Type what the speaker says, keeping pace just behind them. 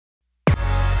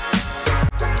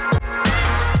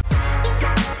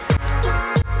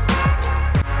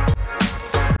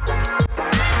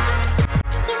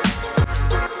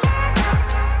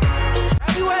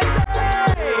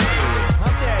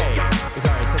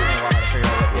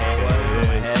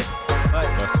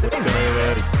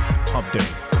day?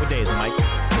 What day is it, Mike?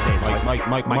 What day is it, Mike,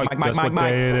 guess what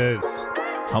day it is?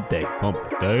 It's hump day. Hump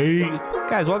day.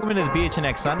 Guys, welcome into the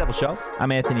PHNX Sun Devil Show. I'm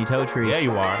Anthony Totri. Yeah,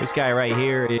 you are. This guy right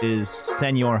here is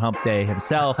Senor Hump Day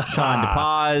himself, Sean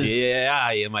DePaz. Yeah,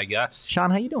 I am, I guess.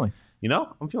 Sean, how you doing? You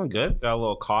know, I'm feeling good. Got a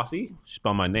little coffee.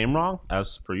 Spelled my name wrong,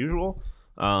 as per usual.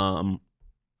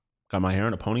 Got my hair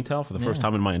in a ponytail for the first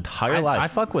time in my entire life. I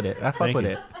fuck with it. Thank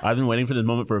you. I've been waiting for this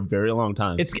moment for a very long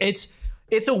time.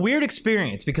 It's a weird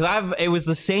experience because it was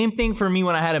the same thing for me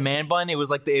when I had a man bun.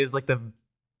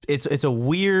 It's a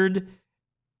weird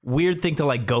thing to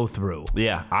like go through.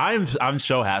 Yeah, I'm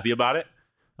so happy about it.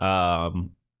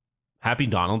 Happy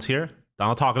Donald's here.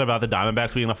 Donald talking about the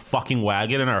Diamondbacks being a fucking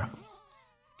wagon and our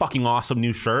fucking awesome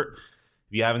new shirt.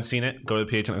 If you haven't seen it, go to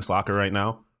the PHNX locker right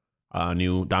now.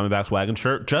 New Diamondbacks wagon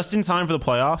shirt, just in time for the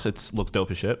playoffs. It looks dope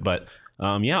as shit, but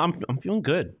yeah, I'm feeling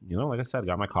good. You know, like I said,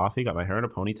 got my coffee, got my hair in a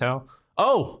ponytail.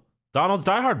 Oh, Donald's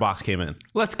Die Hard box came in.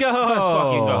 Let's go. Let's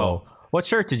fucking go. What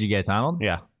shirt did you get, Donald?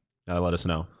 Yeah, gotta let us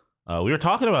know. We were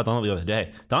talking about Donald the other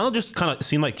day. Donald just kind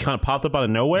of popped up out of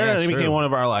nowhere, and he became one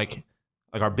of our like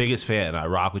our biggest fan. I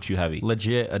rock with you heavy.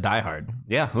 Legit a diehard.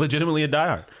 Yeah, legitimately a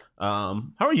diehard. How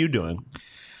are you doing,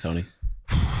 Tony?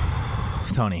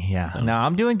 Tony, yeah. No,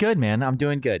 I'm doing good, man. I'm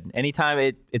doing good.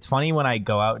 Anytime it's funny when I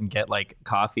go out and get like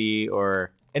coffee,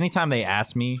 or anytime they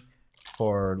ask me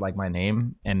for like my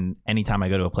name, and anytime I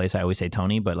go to a place I always say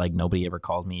Tony, but like nobody ever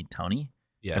calls me Tony.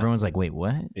 Yeah. Everyone's like, wait,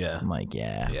 what? Yeah. I'm like,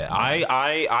 yeah. Yeah.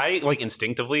 I like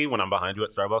instinctively when I'm behind you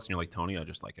at Starbucks and you're like Tony, I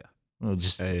just like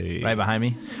right behind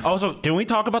me. Also, can we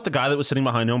talk about the guy that was sitting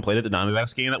behind home plate at the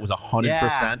Diamondbacks game that was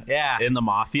 100% in the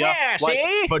Mafia? Yeah, like,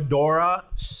 see? Fedora,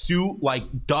 suit, like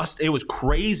dust. It was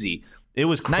crazy. It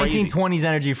was crazy. 1920s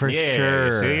energy for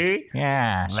sure. See?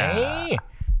 Yeah. See?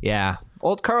 Yeah.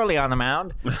 Old Curly on the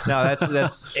mound. No,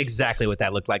 that's exactly what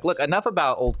that looked like. Look, enough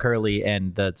about Old Curly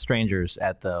and the strangers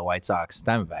at the White Sox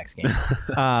Diamondbacks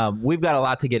game. We've got a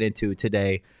lot to get into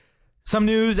today. Some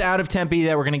news out of Tempe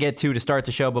that we're going to get to start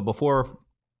the show. But before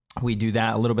we do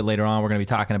that, a little bit later on, we're going to be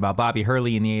talking about Bobby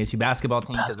Hurley and the ASU basketball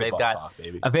team because they've got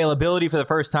availability for the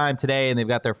first time today, and they've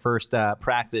got their first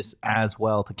practice as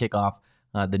well to kick off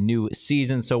the new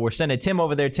season. So we're sending Tim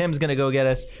over there. Tim's going to go get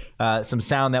us some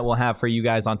sound that we'll have for you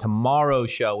guys on tomorrow's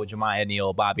show with Jemiah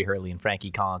Neal, Bobby Hurley, and Frankie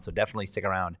Collins. So definitely stick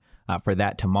around for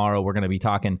that tomorrow. We're going to be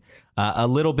talking a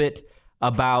little bit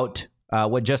about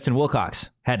what Justin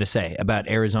Wilcox had to say about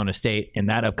Arizona State in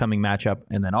that upcoming matchup.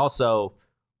 And then also,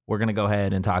 we're going to go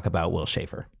ahead and talk about Will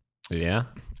Schaefer. Yeah.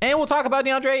 And we'll talk about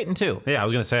DeAndre Ayton, too. Yeah, I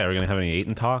was going to say, are we going to have any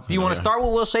Ayton talk? Do you want to start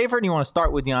with Will Schaefer, or do you want to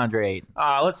start with DeAndre Ayton?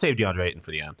 Let's save DeAndre Ayton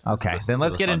for the end. Okay, then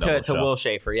let's get into it to Will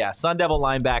Schaefer. Yeah, Sun Devil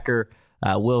linebacker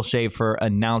Will Schaefer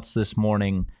announced this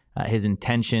morning his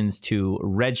intentions to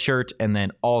redshirt and then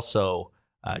also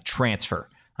transfer.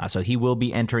 So he will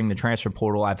be entering the transfer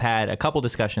portal. I've had a couple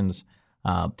discussions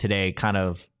today kind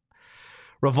of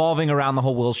revolving around the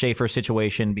whole Will Schaefer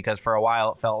situation, because for a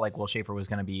while it felt like Will Schaefer was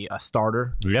going to be a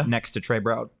starter next to Trey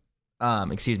Brown.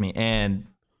 And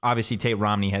obviously Tate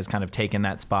Romney has kind of taken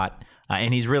that spot,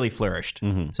 and he's really flourished.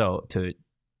 Mm-hmm. So to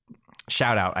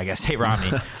shout out, I guess, Tate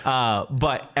Romney.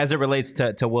 But as it relates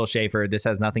to Will Schaefer, this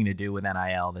has nothing to do with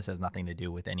NIL. This has nothing to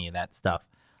do with any of that stuff.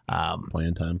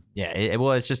 Playing time. Yeah,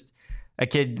 it's just a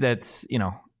kid that's,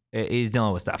 he's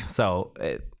dealing with stuff. So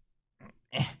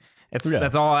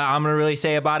that's all I'm going to really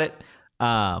say about it.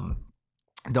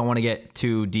 Don't want to get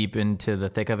too deep into the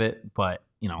thick of it, but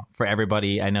for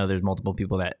everybody, I know there's multiple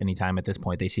people that anytime at this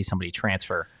point they see somebody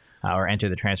transfer or enter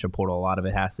the transfer portal, a lot of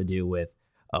it has to do with,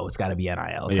 it's got to be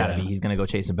NIL. It's got to be, he's going to go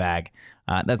chase a bag.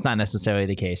 That's not necessarily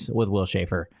the case with Will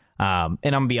Schaefer. And I'm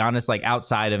going to be honest, like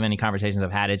outside of any conversations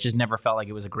I've had, it just never felt like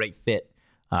it was a great fit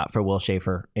for Will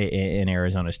Schaefer in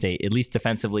Arizona State, at least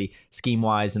defensively,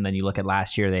 scheme-wise. And then you look at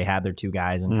last year, they had their two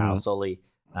guys, and Kyle Sully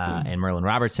and Merlin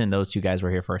Robertson. Those two guys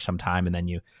were here for some time, and then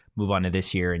you move on to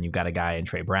this year, and you've got a guy in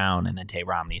Trey Brown and then Tate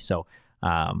Romney. So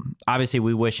obviously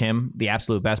we wish him the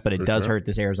absolute best, but it does hurt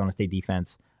this Arizona State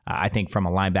defense, I think, from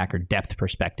a linebacker depth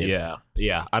perspective.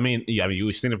 Yeah. I mean,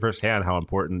 we've seen it firsthand how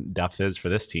important depth is for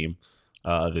this team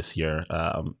this year.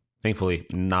 Thankfully,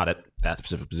 not at that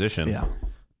specific position. Yeah.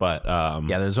 But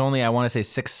there's only, I want to say,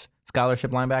 6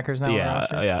 scholarship linebackers now.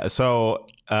 Yeah. So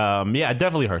it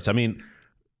definitely hurts. I mean,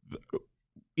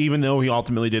 even though he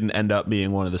ultimately didn't end up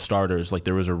being one of the starters, like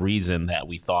there was a reason that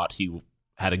we thought he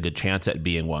had a good chance at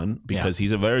being one, because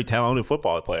he's a very talented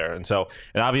football player. And so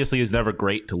it obviously is never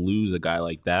great to lose a guy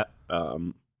like that.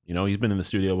 He's been in the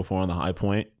studio before on the High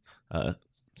Point.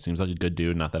 Seems like a good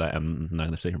dude. Not that I'm not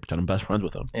going to sit here and pretend I'm best friends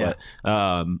with him. Yeah.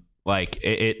 But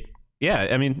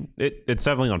it's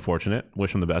definitely unfortunate.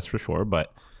 Wish him the best for sure.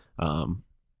 But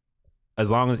as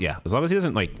long as he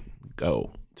doesn't like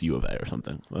go to U of A or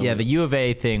something. Yeah, the U of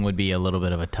A thing would be a little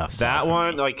bit of a tough sell.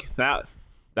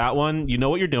 That one, you know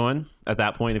what you're doing at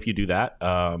that point if you do that.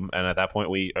 And at that point,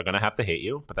 we are going to have to hate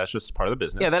you, but that's just part of the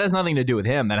business. Yeah, that has nothing to do with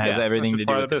him. That has everything to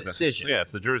do with the decision. Yeah,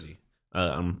 it's the jersey,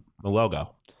 the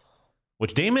logo,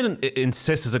 which Damon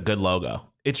insists is a good logo.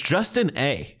 It's just an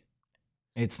A.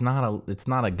 It's not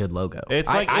a good logo. It's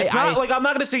like I'm not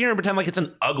going to sit here and pretend like it's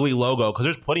an ugly logo because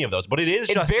there's plenty of those, but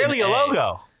it's just barely a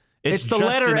logo. It's the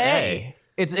letter A.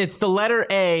 It's the letter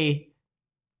A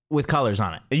with colors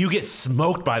on it. And you get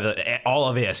smoked by all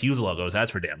of ASU's logos.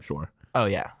 That's for damn sure. Oh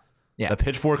yeah. The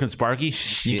pitchfork and Sparky.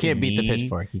 You can't beat the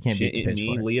pitchfork. You can't beat the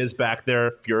pitchfork. Leah's back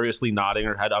there furiously nodding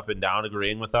her head up and down,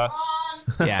 agreeing with us.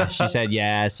 Yeah, she said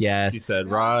yes. She said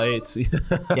right.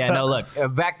 Yeah, no, look,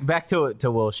 back to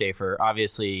Will Schaefer.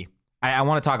 Obviously, I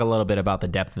want to talk a little bit about the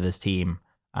depth of this team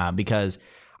because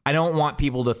I don't want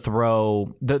people to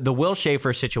throw the Will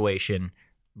Schaefer situation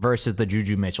versus the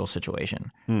Juju Mitchell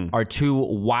situation are two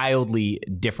wildly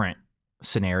different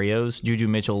scenarios. Juju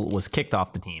Mitchell was kicked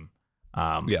off the team.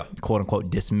 Quote unquote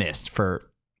dismissed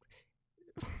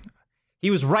he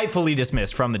was rightfully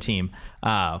dismissed from the team.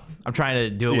 I'm trying to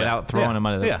do it without throwing him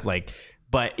under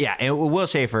but Will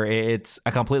Schaefer, it's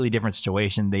a completely different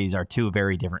situation. These are two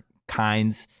very different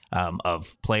kinds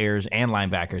of players and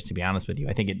linebackers, to be honest with you.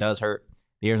 I think it does hurt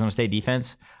the Arizona State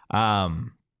defense.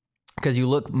 Because you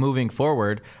look moving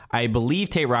forward, I believe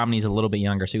Tate Romney's a little bit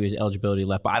younger, so he has eligibility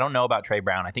left. But I don't know about Trey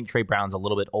Brown. I think Trey Brown's a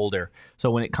little bit older. So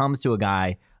when it comes to a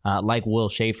guy like Will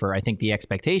Schaefer, I think the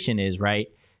expectation is, right,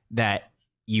 that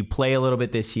you play a little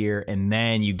bit this year and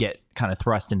then you get kind of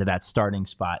thrust into that starting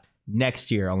spot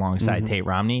next year alongside Tate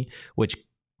Romney, which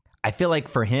I feel like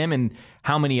for him and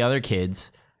how many other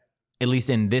kids, at least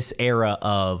in this era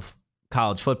of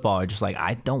college football, are just like,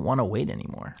 I don't want to wait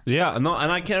anymore. Yeah, no,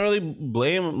 and I can't really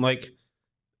blame, like,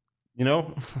 you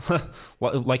know,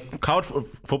 like college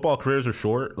football careers are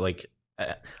short. Like,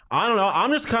 I don't know.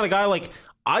 I'm just the kind of guy, like,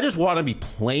 I just want to be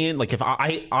playing. Like, if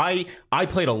I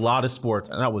played a lot of sports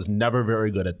and I was never very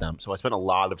good at them, so I spent a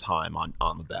lot of time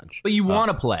on the bench. But you want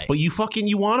to play. But you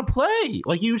want to play.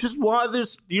 Like, you just want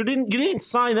this. You didn't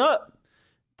sign up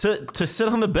to sit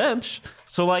on the bench.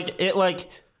 So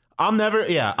I'm never.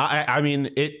 Yeah, I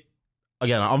mean it.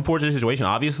 Again, unfortunate situation,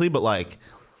 obviously, but like,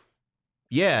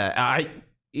 yeah,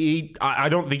 I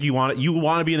don't think you want it. You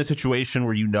want to be in a situation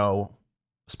where, you know,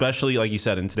 especially like you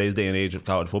said in today's day and age of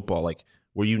college football, like,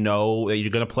 where you know that you're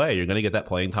going to play, you're going to get that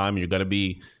playing time, and you're going to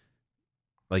be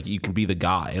like, you can be the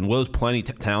guy. And Will's plenty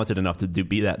talented enough to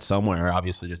be that somewhere.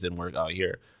 Obviously, just didn't work out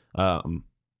here.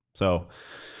 So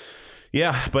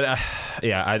yeah, but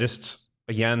I just,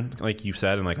 again, like you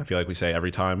said, and like I feel like we say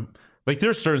every time, like,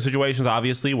 there's certain situations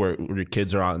obviously where your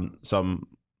kids are on some,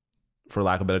 for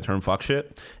lack of a better term, fuck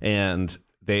shit, and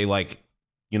they, like,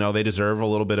 you know, they deserve a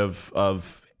little bit of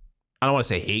I don't want to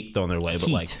say hate thrown their way, but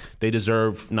like, they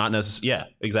deserve not necessarily. Yeah,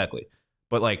 exactly.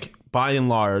 But like, by and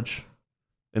large,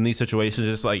 in these situations,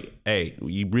 it's like, hey,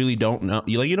 you really don't know.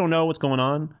 You don't know what's going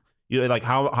on. You like,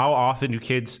 how often do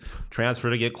kids transfer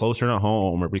to get closer to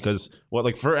home, or because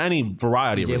for any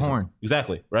variety of reasons. Horn.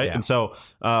 Exactly, right. Yeah. And so,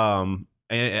 and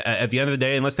at the end of the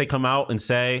day, unless they come out and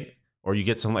say, or you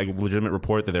get some like legitimate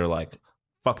report that they're like,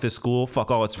 fuck this school, fuck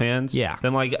all its fans. Yeah.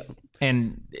 Then like,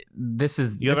 and this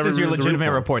is your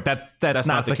legitimate report. That's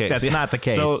not the case. That's not the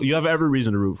case. So you have every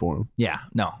reason to root for him. Yeah.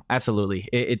 No. Absolutely.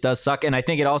 It does suck, and I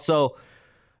think it also,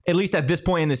 at least at this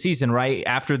point in the season, right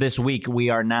after this week, we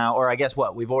are now, or I guess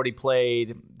we've already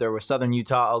played. There was Southern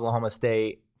Utah, Oklahoma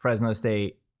State, Fresno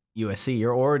State, USC.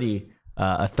 You're already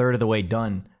a third of the way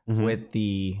done with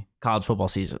the college football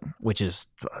season, which is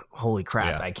holy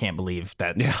crap. Yeah. I can't believe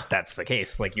that that's the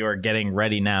case. Like, you're getting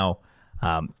ready now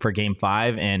for game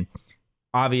 5. And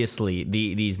obviously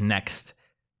these next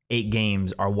 8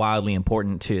 games are wildly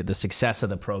important to the success of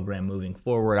the program moving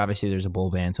forward. Obviously there's a bowl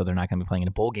ban, so they're not going to be playing in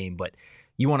a bowl game, but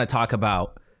you want to talk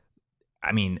about,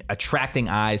 I mean, attracting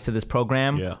eyes to this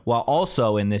program while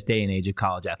also in this day and age of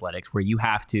college athletics where you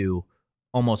have to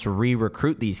almost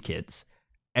re-recruit these kids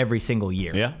every single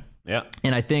year. Yeah. Yeah.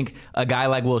 And I think a guy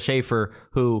like Will Schaefer,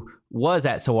 who was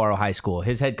at Saguaro High School,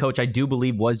 his head coach, I do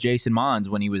believe, was Jason Mons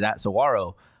when he was at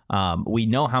Saguaro. We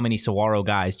know how many Saguaro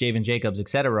guys, Javen Jacobs, et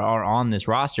cetera, are on this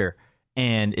roster.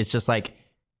 And it's just like,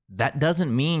 that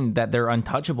doesn't mean that they're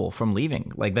untouchable from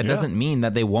leaving. Like, that doesn't mean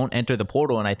that they won't enter the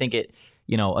portal. And I think it,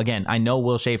 you know, again, I know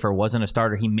Will Schaefer wasn't a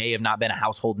starter. He may have not been a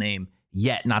household name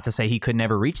yet, not to say he could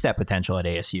never reach that potential at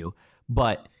ASU.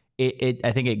 But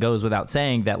I think it goes without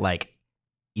saying that, like,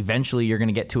 eventually you're going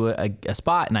to get to a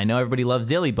spot. And I know everybody loves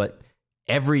Dilly, but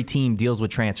every team deals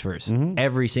with transfers.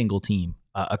 Every single team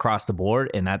across the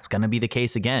board, and that's going to be the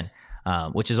case again,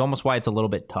 which is almost why it's a little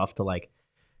bit tough to like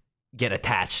get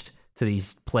attached to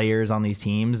these players on these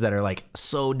teams that are like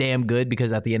so damn good,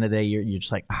 because at the end of the day, you're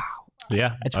just like,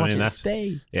 yeah, I just want you to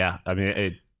stay. Yeah, I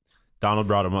mean, Donald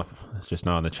brought him up. It's just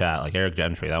now in the chat. Like Eric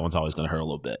Gentry, that one's always going to hurt a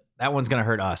little bit. That one's going to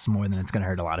hurt us more than it's going to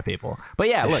hurt a lot of people. But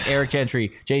yeah, look, Eric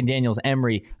Gentry, Jaden Daniels,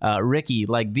 Emery, Ricky,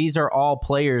 like these are all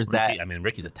players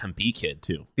Ricky's a Tempe kid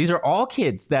too. These are all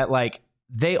kids that like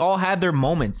they all had their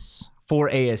moments for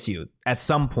ASU at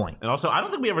some point. And also, I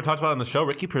don't think we ever talked about it on the show.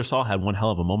 Ricky Pearsall had one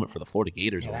hell of a moment for the Florida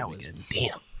Gators. Yeah, that was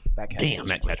damn. That catch was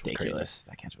ridiculous.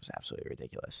 That catch was absolutely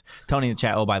ridiculous. Tony in the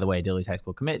chat. Oh, by the way, Dilly's high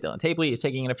school commit Dylan Tapley is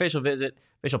taking an official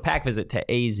pack visit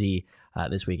to AZ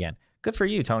this weekend. Good for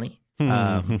you, Tony.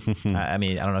 I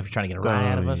mean, I don't know if you're trying to get a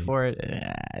ride out of us for it.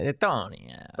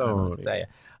 Tony. I don't know what to tell you.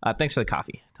 Thanks for the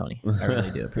coffee, Tony. I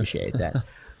really do appreciate that.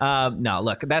 No,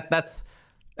 look, that's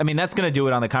going to do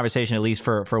it on the conversation, at least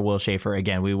for Will Schaefer.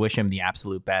 Again, we wish him the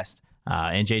absolute best.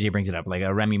 And JJ brings it up, like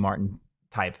a Remy Martin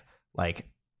type, like,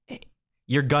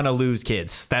 you're gonna lose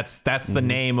kids. That's the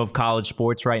name of college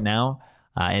sports right now,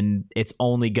 and it's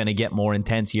only gonna get more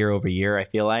intense year over year, I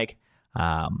feel like.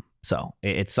 So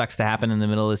it sucks to happen in the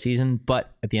middle of the season,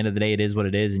 but at the end of the day, it is what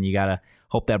it is, and you gotta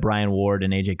hope that Brian Ward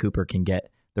and AJ Cooper can get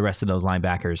the rest of those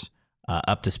linebackers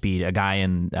up to speed. A guy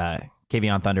in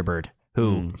Kavion Thunderbird,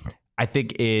 who I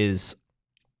think is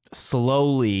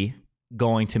slowly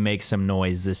going to make some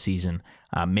noise this season,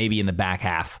 maybe in the back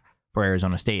half for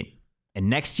Arizona State, and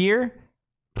next year.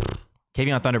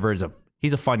 Kavion Thunderbird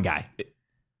he's a fun guy.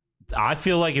 I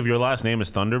feel like if your last name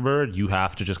is Thunderbird, you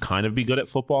have to just kind of be good at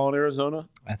football in Arizona.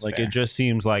 That's like fair. It just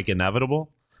seems like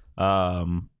inevitable.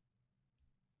 Do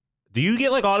you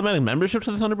get like automatic membership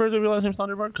to the Thunderbirds if your last name's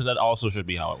Thunderbird? Because that also should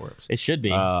be how it works. It should be.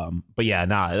 But yeah,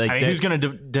 like who's going to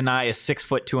deny a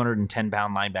 6',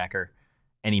 210-pound linebacker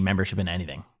any membership in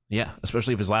anything? Yeah,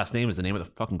 especially if his last name is the name of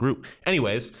the fucking group.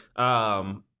 Anyways,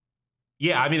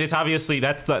 yeah, I mean, it's obviously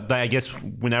that's I guess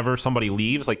whenever somebody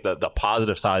leaves, like the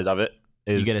positive side of it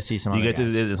is you get to see some. It's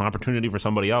an opportunity for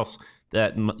somebody else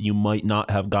that you might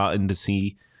not have gotten to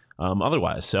see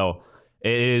otherwise. So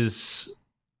it is,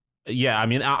 yeah. I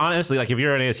mean, honestly, like if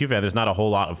you're an ASU fan, there's not a whole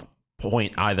lot of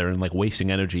point either in like wasting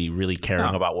energy really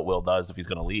caring about what Will does if he's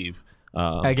going to leave.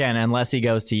 Again, unless he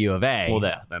goes to U of A. Well,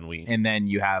 then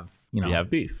you have we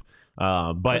have beef.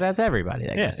 But that's everybody.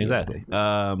 Yeah, exactly.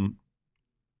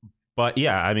 But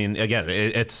yeah, I mean, again,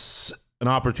 it's an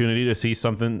opportunity to see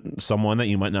someone that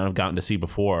you might not have gotten to see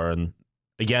before. And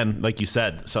again, like you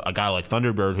said, so a guy like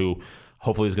Thunderbird, who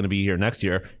hopefully is going to be here next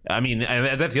year. I mean,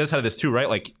 and that's the other side of this too, right?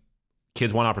 Like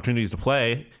kids want opportunities to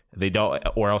play, they don't,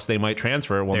 or else they might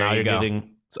transfer. Well, now you're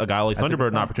giving a guy like Thunderbird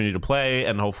an opportunity to play,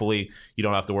 and hopefully you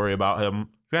don't have to worry about him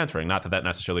transferring. Not that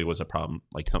necessarily was a problem,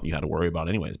 like something you had to worry about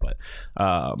anyways, but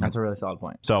that's a really solid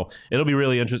point. So it'll be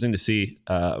really interesting to see.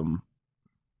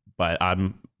 But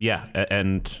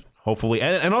and hopefully,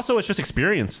 and also it's just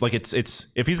experience. Like it's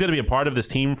if he's going to be a part of this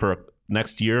team for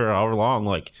next year or however long,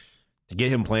 like to get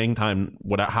him playing time,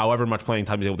 however much playing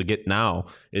time he's able to get now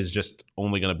is just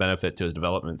only going to benefit to his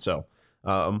development. So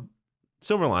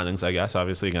silver linings, I guess.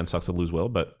 Obviously, again, sucks to lose Will,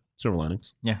 but silver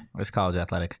linings. Yeah, it's college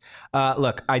athletics.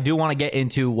 Look, I do want to get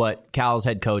into what Cal's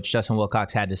head coach, Justin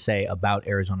Wilcox, had to say about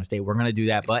Arizona State. We're going to do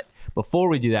that. But before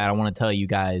we do that, I want to tell you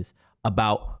guys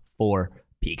about 4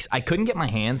 Peaks. I couldn't get my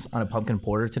hands on a pumpkin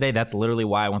porter today. That's literally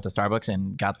why I went to Starbucks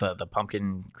and got the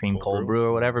pumpkin cream cold brew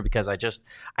or whatever, because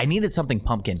I needed something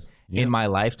pumpkin in my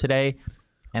life today.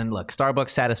 And look, Starbucks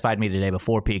satisfied me today, but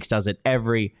 4 Peaks does it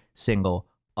every single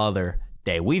other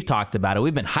day. We've talked about it.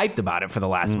 We've been hyped about it for the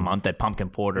last month that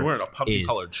pumpkin porter. You're wearing a pumpkin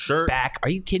colored shirt. Back. Are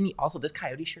you kidding me? Also, this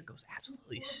Coyote shirt goes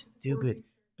absolutely stupid.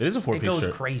 It is a 4 Peaks shirt. It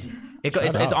goes crazy.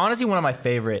 It's honestly one of my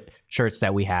favorite shirts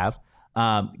that we have.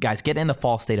 Guys, get in the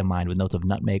fall state of mind with notes of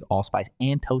nutmeg, allspice,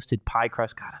 and toasted pie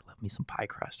crust. God, I love me some pie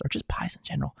crust, or just pies in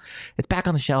general. It's back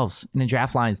on the shelves and in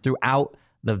draft lines throughout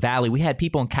the valley. We had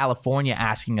people in California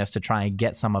asking us to try and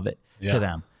get some of it to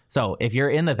them. So if you're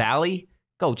in the valley,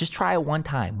 go just try it one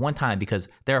time, because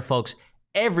there are folks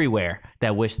everywhere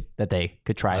that wish that they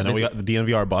could try it. I know we got the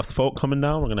DNVR Buffs folk coming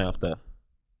down. We're gonna have to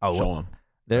show them.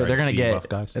 They're going to get,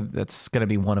 that's going to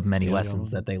be one of many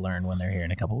lessons that they learn when they're here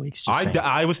in a couple of weeks.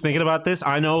 I was thinking about this.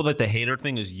 I know that the hater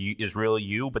thing is really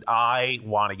you, but I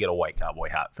want to get a white cowboy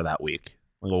hat for that week.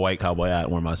 Like a white cowboy hat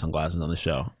and wear my sunglasses on the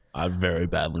show. I very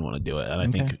badly want to do it. And I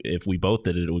think if we both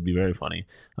did it, it would be very funny.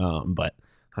 But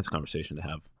that's a conversation to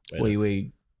have.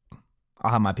 Wait.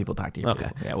 I'll have my people talk to you. Okay.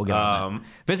 People. Yeah, we'll get on that.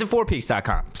 Visit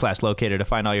 4peaks.com/locator to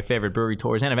find all your favorite brewery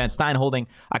tours and events. Stein holding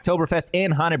Oktoberfest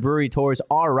and Haunted Brewery tours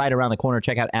are right around the corner.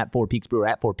 Check out at 4 Peaks Brewer,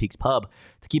 at 4 Peaks Pub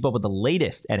to keep up with the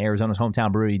latest at Arizona's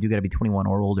hometown brewery. You do got to be 21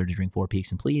 or older to drink 4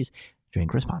 Peaks, and please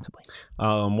drink responsibly.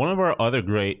 One of our other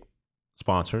great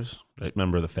sponsors, right,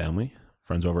 member of the family,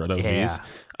 friends over at OG's.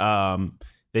 Yeah.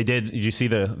 Did you see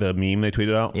the meme they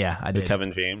tweeted out? Yeah, I did.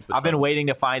 Kevin James. I've been waiting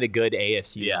to find a good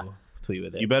ASU tweet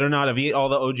with it. You better not have eaten all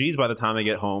the OGs by the time they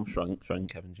get home. Shrugging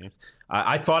Kevin James.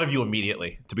 I thought of you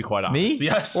immediately, to be quite honest. Me?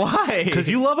 Yes. Why? Because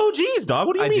you love OGs, dog.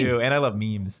 What do you mean? I do, and I love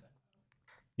memes.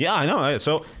 Yeah, I know.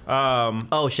 So,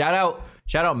 shout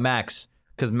out Max,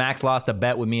 because Max lost a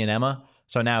bet with me and Emma,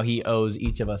 so now he owes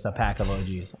each of us a pack of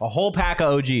OGs, a whole pack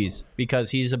of OGs, because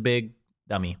he's a big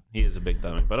dummy. He is a big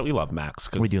dummy, but we love Max.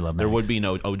 We do love Max. There would be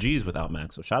no OGs without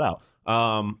Max, so shout out.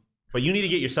 But you need to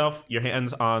get your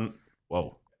hands on.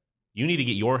 Whoa. You need to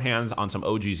get your hands on some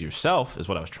OGs yourself, is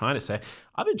what I was trying to say.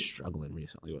 I've been struggling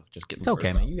recently with just getting. It's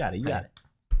okay, man. You got it. You got it.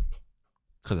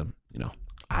 Because I'm,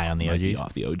 eye on the OGs.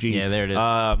 Off the OGs. Yeah, there it is.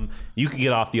 You can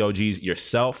get off the OGs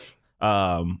yourself.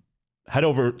 Head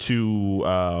over to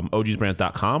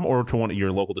ogsbrands.com or to one of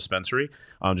your local dispensary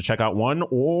to check out one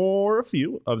or a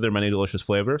few of their many delicious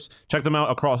flavors. Check them out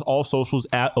across all socials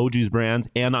at OG's Brands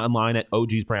and online at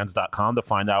ogsbrands.com to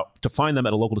find them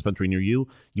at a local dispensary near you.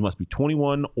 You must be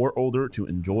 21 or older to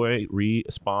enjoy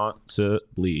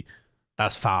responsibly.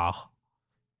 That's foul.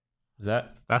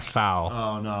 That's foul.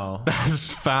 Oh no. That's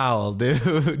foul,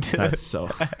 dude. That's so.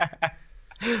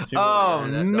 Oh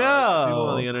no! People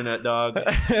on the internet, dog.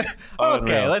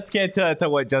 Okay, let's get to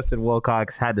what Justin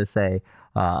Wilcox had to say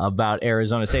about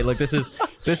Arizona State. Look, this is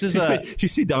Did you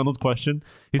see Donald's question?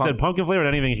 He said pumpkin flavored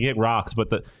anything can get rocks, but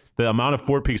the amount of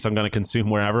 4 Peaks I'm going to consume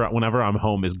whenever I'm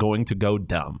home is going to go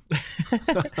dumb.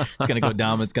 It's going to go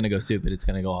dumb. It's going to go stupid. It's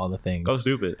going to go all the things. Go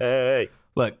stupid. Hey.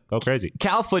 Look, go crazy.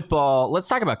 Cal football. Let's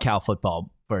talk about Cal football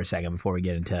for a second before we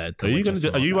get into. Are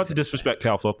you about to disrespect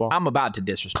Cal football? I'm about to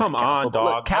disrespect. Come Cal on, football.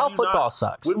 dog. Look, Cal football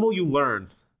sucks. When will you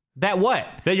learn that? What?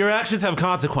 That your actions have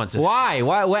consequences. Why?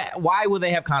 Why will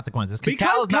they have consequences? Because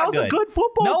Cal's not good. a good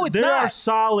football. No, it's they not. Are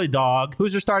solid, dog.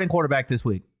 Who's your starting quarterback this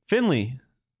week? Finley.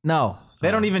 No. They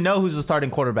don't even know who's the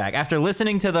starting quarterback. After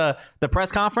listening to the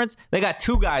press conference, they got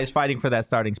 2 guys fighting for that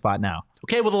starting spot now.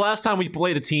 Okay, well, the last time we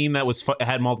played a team that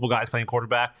had multiple guys playing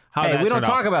quarterback, we don't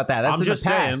talk about that. That's I'm just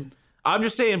saying. I'm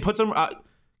just saying. Put some.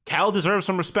 Cal deserves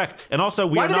some respect, and also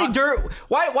why do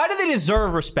they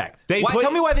deserve respect?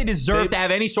 Tell me why they deserve to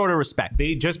have any sort of respect.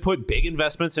 They just put big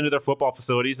investments into their football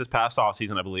facilities this past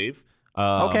offseason, I believe.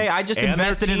 Okay, I just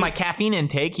invested in my caffeine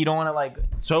intake. You don't want to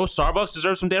So Starbucks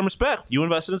deserves some damn respect. You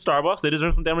invested in Starbucks. They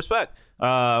deserve some damn respect.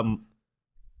 And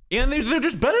they're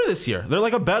just better this year. They're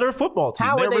like a better football team.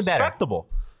 How are they respectable.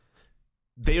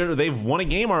 They've won a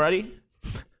game already.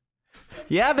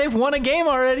 Yeah, they've won a game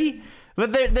already.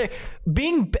 But they're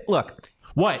being look.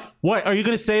 What are you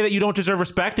going to say that you don't deserve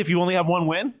respect if you only have one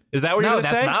win? Is that what you're going to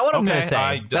say? No, that's not what I'm going to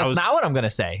say. That's not what I'm going to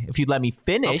say. If you'd let me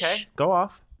finish. Okay, go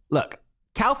off. Look.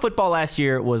 Cal football last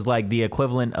year was like the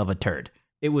equivalent of a turd.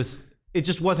 It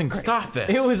just wasn't great. Stop this.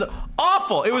 It was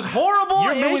awful. It was horrible.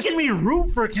 You're making me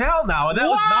root for Cal now. And that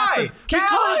Why?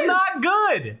 Cal is not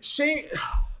good. Shane.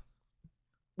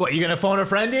 What, you going to phone a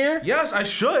friend here? Yes, I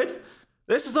should.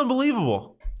 This is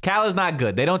unbelievable. Cal is not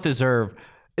good. They don't deserve.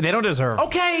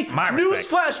 Okay,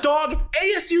 newsflash, dog.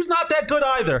 ASU's not that good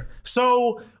either.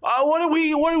 So what are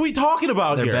we talking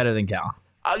about here? They're better than Cal.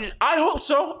 I hope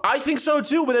so. I think so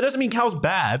too, but that doesn't mean Cal's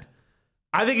bad.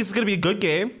 I think it's going to be a good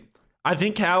game. I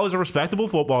think Cal is a respectable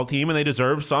football team, and they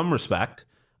deserve some respect.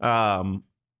 Granted,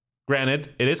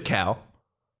 it is Cal.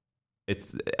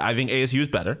 I think ASU is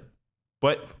better,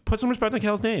 but put some respect on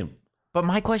Cal's name. But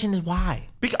my question is why?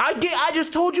 Because I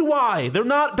just told you why. They're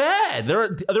not bad. They're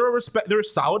a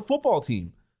solid football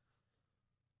team.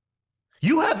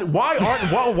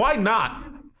 Why not?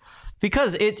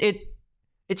 Because it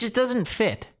just doesn't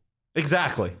fit.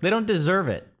 Exactly. They don't deserve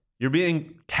it. You're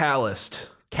being calloused.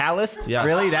 Calloused? Yes.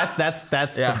 Really? That's yes.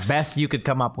 The best you could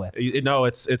come up with. No,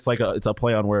 it's like it's a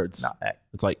play on words. Not that.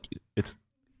 It's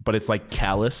like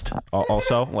calloused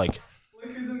also. Like.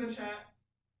 Look who's in the chat.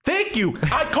 Thank you.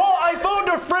 I phoned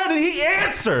a friend and he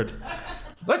answered.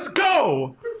 Let's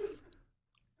go.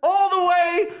 All the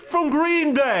way from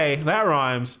Green Bay. That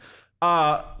rhymes.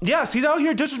 Yes, he's out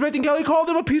here disrespecting Cal. He called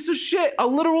him a piece of shit, a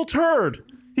literal turd.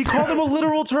 He called him a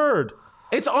literal turd.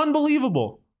 It's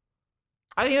unbelievable.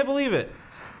 I can't believe it.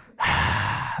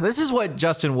 This is what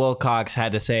Justin Wilcox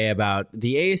had to say about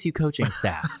the ASU coaching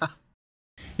staff.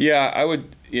 Yeah, I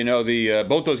would.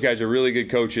 Both those guys are really good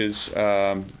coaches.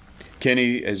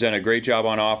 Kenny has done a great job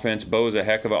on offense. Bo's a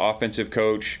heck of an offensive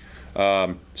coach.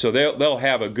 So they'll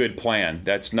have a good plan.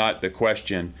 That's not the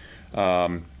question.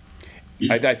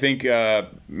 I think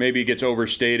maybe it gets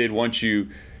overstated once you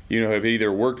have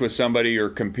either worked with somebody or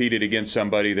competed against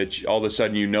somebody that all of a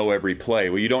sudden you know every play.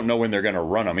 Well, you don't know when they're going to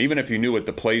run them, even if you knew what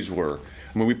the plays were.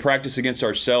 I mean, we practice against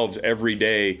ourselves every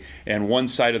day, and one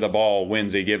side of the ball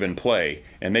wins a given play,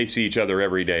 and they see each other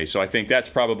every day. So I think that's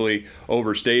probably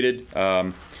overstated.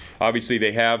 Obviously,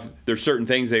 there's certain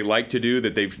things they like to do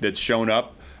that's shown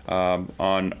up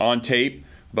on tape,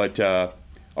 but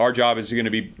our job is going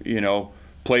to be,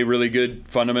 play really good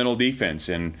fundamental defense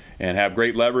and have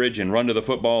great leverage and run to the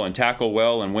football and tackle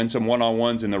well and win some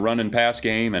one-on-ones in the run and pass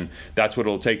game, and that's what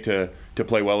it'll take to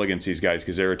play well against these guys,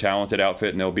 because they're a talented outfit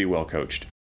and they'll be well coached.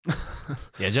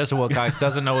 Yeah, Justin Wilcox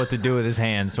doesn't know what to do with his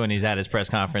hands when he's at his press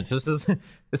conference. This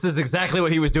is exactly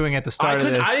what he was doing at the start of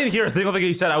this. I didn't hear a single thing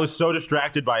he said. I was so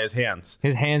distracted by his hands.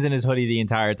 His hands in his hoodie the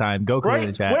entire time. Go clear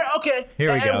the chat.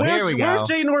 Here we go. Where's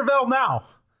Jay Norvell now?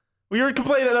 We were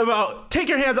complaining about take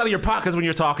your hands out of your pockets when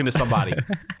you're talking to somebody.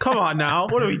 Come on now.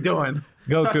 What are we doing?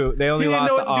 Goku, they only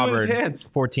lost to Auburn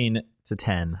 14-10.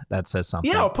 That says something.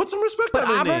 Yeah, put some respect on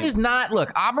their Auburn name. is not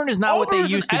what they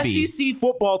used to be. SEC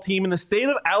football team in the state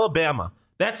of Alabama.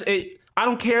 That's it. I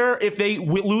don't care if they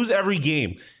lose every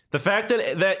game. The fact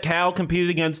that Cal competed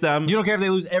against them. You don't care if they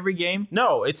lose every game?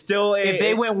 No, it's still if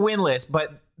they went winless,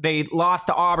 but they lost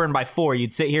to Auburn by 4,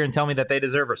 you'd sit here and tell me that they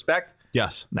deserve respect?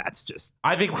 Yes. That's just...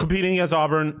 I think competing against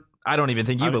Auburn... I don't even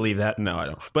think you believe that. No, I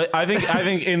don't. But I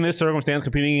think in this circumstance,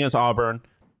 competing against Auburn,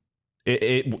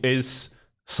 it is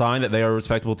a sign that they are a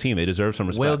respectable team. They deserve some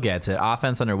respect. Will gets it.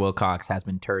 Offense under Wilcox has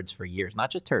been turds for years.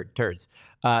 Not just turds.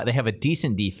 They have a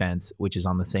decent defense, which is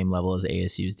on the same level as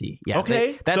ASU's D. Yeah,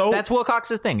 okay. That's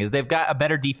Wilcox's thing, is they've got a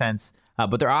better defense,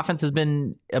 but their offense has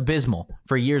been abysmal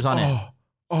for years on end.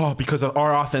 Oh, because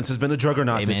our offense has been a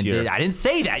juggernaut this year. I didn't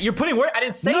say that. You're putting words. I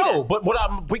didn't say that. No,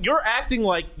 but you're acting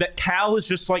like that Cal is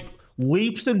just like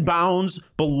leaps and bounds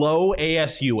below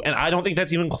ASU, and I don't think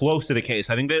that's even close to the case.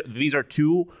 I think that these are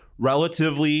two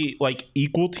relatively like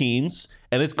equal teams,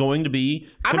 and it's going to be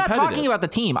competitive. I'm not talking about the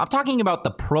team. I'm talking about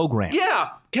the program.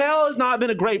 Yeah, Cal has not been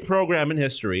a great program in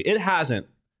history. It hasn't.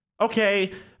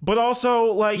 Okay, but also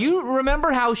like you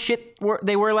remember how shit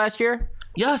they were last year?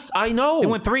 Yes, I know. They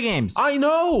won 3 games. I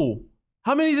know.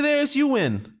 How many did ASU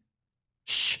win?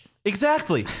 Shh.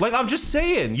 Exactly. Like I'm just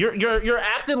saying, you're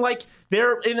acting like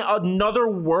they're in another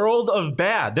world of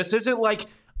bad. This isn't like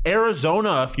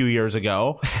Arizona a few years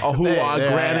ago,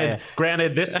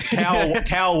 granted, this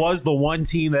Cal was the one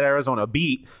team that Arizona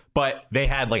beat, but they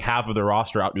had like half of their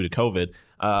roster out due to COVID.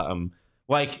 I'm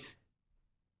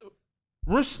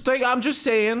just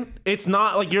saying, it's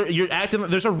not like you're acting.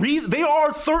 There's a reason they are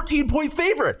 13-point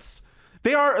favorites.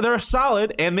 They're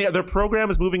solid, and their program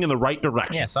is moving in the right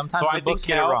direction. Yeah, sometimes I think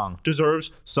Cal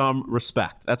deserves some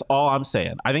respect. That's all I'm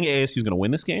saying. I think ASU is going to win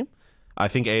this game. I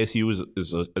think ASU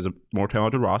is a more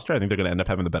talented roster. I think they're going to end up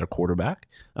having the better quarterback.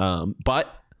 But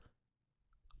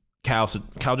Cal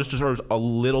just deserves a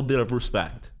little bit of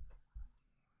respect.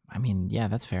 I mean, yeah,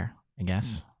 that's fair, I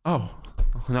guess. Oh,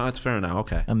 no, it's fair now.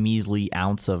 Okay. A measly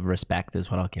ounce of respect is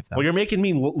what I'll give them. Well, you're making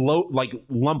me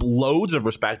lump loads of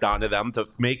respect onto them to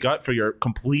make up for your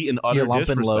complete and utter disrespect.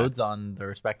 You're lumping loads on the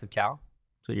respect of Cal?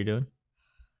 That's what you're doing?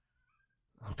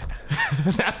 Okay.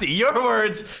 That's your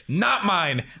words, not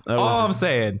mine. All I'm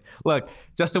saying. Look,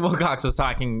 Justin Wilcox was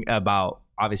talking about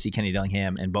obviously Kenny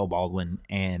Dillingham and Bo Baldwin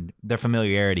and their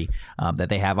familiarity that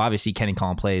they have. Obviously, Kenny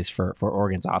calling plays for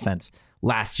Oregon's offense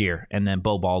last year, and then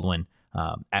Bo Baldwin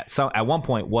at one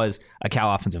point was a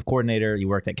Cal offensive coordinator. He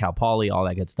worked at Cal Poly, all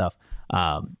that good stuff.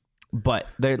 But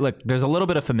there's a little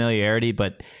bit of familiarity.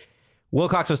 But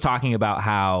Wilcox was talking about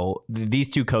how these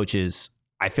two coaches,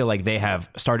 I feel like they have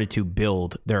started to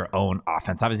build their own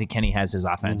offense. Obviously, Kenny has his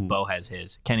offense. Bo has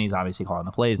his. Kenny's obviously calling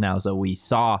the plays now. So we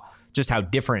saw just how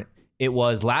different it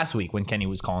was last week when Kenny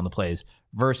was calling the plays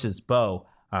versus Bo.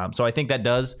 So I think that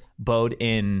does bode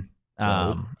in.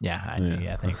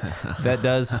 Thanks. That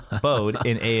does bode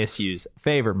in ASU's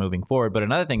favor moving forward. But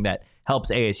another thing that helps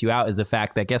ASU out is the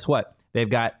fact that, guess what? They've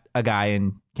got a guy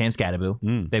in Cam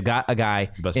Scadaboo. They've got a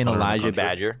guy in Elijah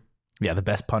Badger. Yeah, the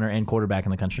best punter and quarterback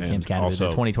in the country, Cam Scadaboo, the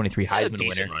 2023 Heisman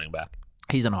winner. Running back.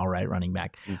 He's an all right running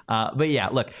back. But yeah,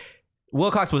 look,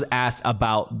 Wilcox was asked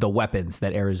about the weapons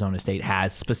that Arizona State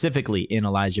has, specifically in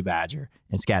Elijah Badger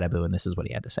and Scadaboo, and this is what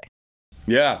he had to say.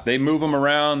 Yeah, they move them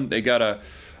around. They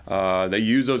they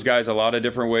use those guys a lot of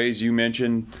different ways. You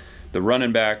mentioned the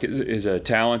running back is a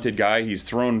talented guy. He's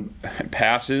thrown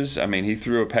passes. I mean, he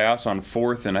threw a pass on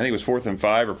 4th and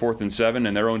 5 or 4th and 7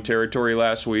 in their own territory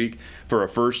last week for a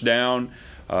first down.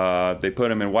 They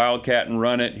put him in Wildcat and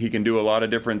run it. He can do a lot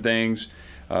of different things.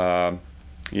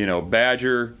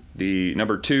 Badger, the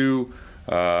number 2,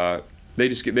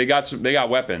 they got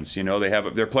weapons.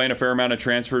 They're playing a fair amount of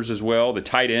transfers as well. The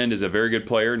tight end is a very good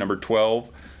player, number 12.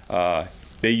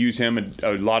 They use him in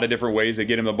a lot of different ways. They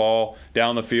get him the ball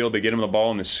down the field. They get him the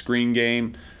ball in the screen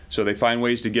game. So they find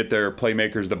ways to get their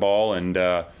playmakers the ball, and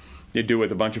they do it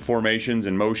with a bunch of formations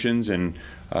and motions, and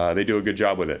they do a good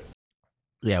job with it.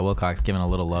 Yeah, Wilcox giving a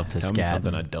little love to Tell me Scat.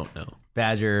 something I don't know.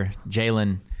 Badger,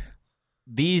 Jalen.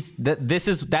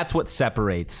 That's what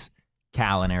separates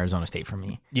Cal and Arizona State from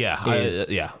me.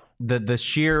 Yeah, The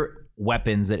sheer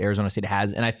weapons that Arizona State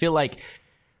has, and I feel like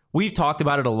we've talked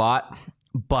about it a lot,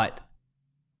 but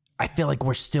I feel like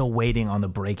we're still waiting on the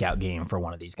breakout game for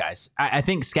one of these guys. I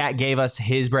think Scat gave us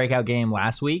his breakout game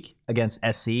last week against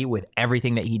SC with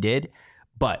everything that he did,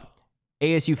 but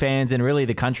ASU fans and really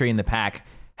the country and the pack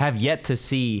have yet to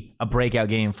see a breakout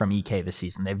game from EK this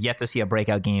season. They've yet to see a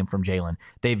breakout game from Jalen.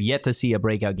 They've yet to see a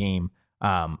breakout game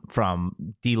from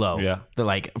D'Lo. Yeah.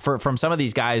 From some of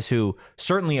these guys who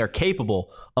certainly are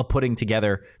capable of putting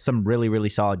together some really, really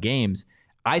solid games.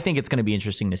 I think it's going to be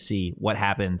interesting to see what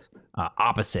happens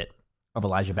opposite of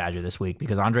Elijah Badger this week,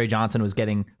 because Andre Johnson was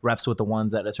getting reps with the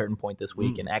ones at a certain point this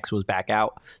week, and X was back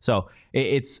out. So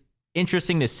it's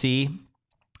interesting to see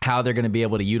how they're going to be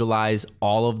able to utilize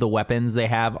all of the weapons they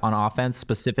have on offense,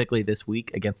 specifically this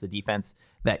week against the defense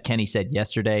that Kenny said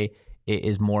yesterday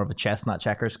is more of a chess, not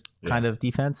checkers kind of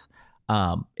defense.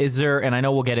 Is there, and I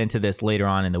know we'll get into this later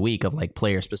on in the week of like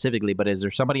players specifically, but is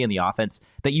there somebody in the offense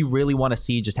that you really want to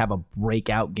see just have a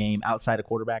breakout game outside of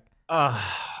quarterback?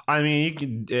 I mean,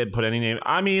 you can put any name.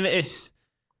 I mean,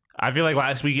 I feel like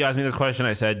last week you asked me this question.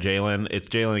 I said Jalen. It's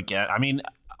Jalen again. I mean,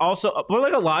 also, but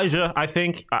like Elijah, I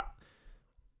think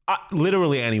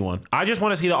literally anyone. I just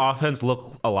want to see the offense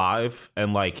look alive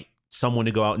and like someone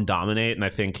to go out and dominate. And I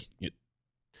think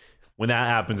when that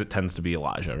happens, it tends to be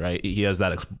Elijah, right? He has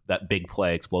that big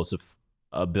play, explosive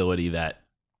ability that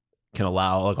can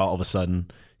allow, like, all of a sudden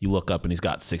you look up and he's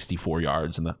got 64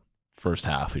 yards in the first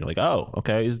half. And you're like, oh,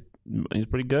 okay, he's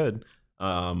pretty good.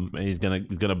 And he's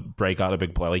gonna break out a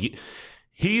big play. Like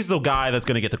he's the guy that's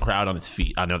gonna get the crowd on his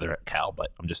feet. I know they're at Cal,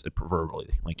 but I'm just proverbially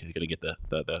like he's gonna get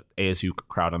the ASU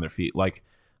crowd on their feet. Like,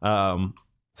 so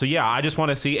yeah, I just want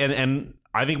to see, and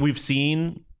I think we've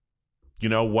seen,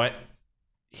 what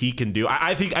he can do.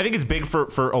 I think it's big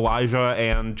for Elijah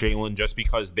and Jalen just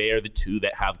because they are the two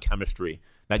that have chemistry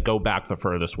that go back the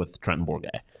furthest with Trenton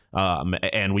Bourguet.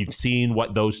 And we've seen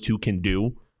what those two can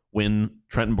do when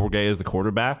Trenton Bourguet is the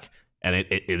quarterback, and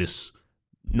it is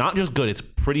not just good, it's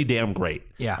pretty damn great.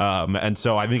 Yeah. And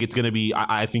so I think it's going to be,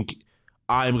 I think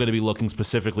I'm going to be looking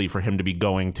specifically for him to be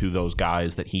going to those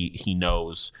guys that he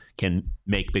knows can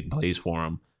make big plays for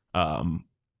him.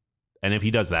 And if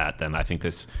he does that, then I think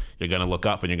you're going to look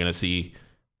up and you're going to see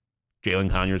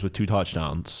Jalen Conyers with 2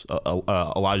 touchdowns,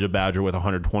 Elijah Badger with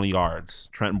 120 yards,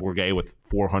 Trenton Bourguet with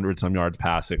 400 some yards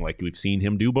passing, like we've seen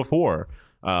him do before.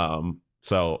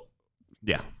 So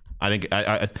yeah, I think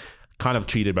I kind of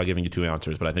cheated by giving you 2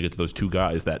 answers, but I think it's those 2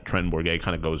 guys that Trenton Bourguet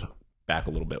kind of goes back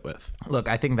a little bit with. Look,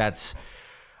 I think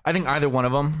either one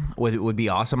of them would be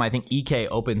awesome. I think EK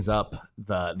opens up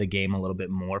the game a little bit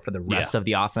more for the rest of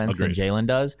the offense than Jalen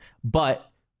does. But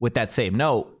with that same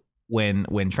note, when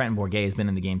Trenton Bourguet has been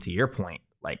in the game, to your point,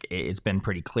 like it's been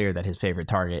pretty clear that his favorite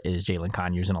target is Jalen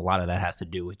Conyers, and a lot of that has to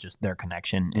do with just their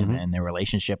connection and their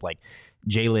relationship. Like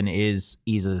Jalen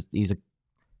he's a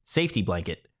safety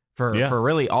blanket for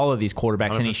really all of these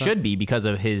quarterbacks, 100%. And he should be because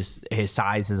of his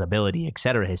size, his ability, et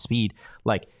cetera, his speed.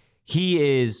 Like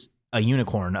he is a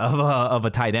unicorn of a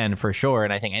tight end for sure,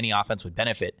 and I think any offense would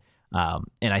benefit.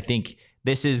 And I think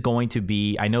this is going to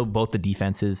be, I know both the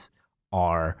defenses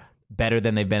are better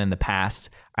than they've been in the past.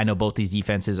 I know both these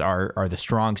defenses are the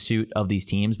strong suit of these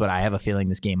teams, but I have a feeling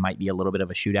this game might be a little bit of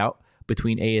a shootout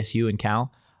between ASU and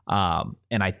Cal.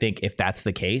 And I think if that's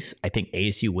the case, I think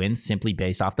ASU wins simply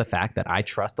based off the fact that I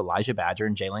trust Elijah Badger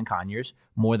and Jalen Conyers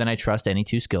more than I trust any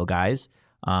 2 skill guys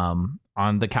on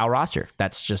the Cal roster.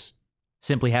 That's just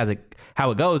simply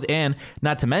how it goes. And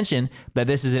not to mention that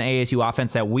this is an ASU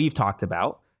offense that we've talked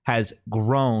about has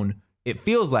grown, it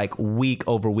feels like, week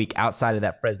over week outside of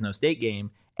that Fresno State game.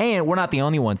 And we're not the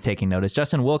only ones taking notice.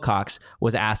 Justin Wilcox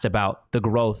was asked about the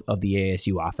growth of the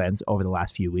ASU offense over the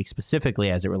last few weeks,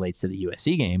 specifically as it relates to the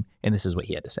USC game. And this is what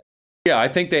he had to say. Yeah, I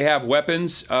think they have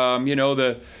weapons. As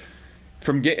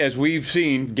we've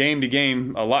seen, game to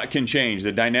game, a lot can change.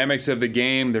 The dynamics of the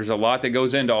game, there's a lot that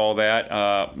goes into all that.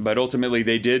 But ultimately,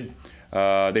 they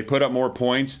put up more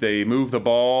points. They move the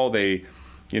ball. They've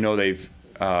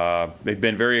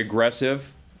been very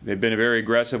aggressive. They've been very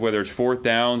aggressive, whether it's fourth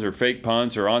downs or fake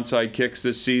punts or onside kicks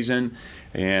this season,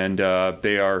 and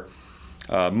they are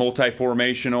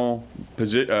multi-formational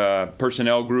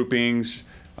personnel groupings,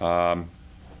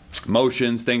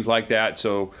 motions, things like that.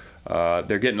 So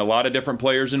they're getting a lot of different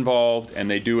players involved, and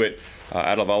they do it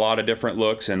out of a lot of different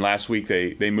looks. And last week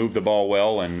they moved the ball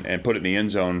well and put it in the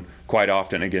end zone quite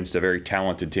often against a very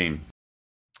talented team.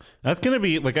 That's going to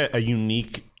be like a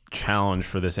unique challenge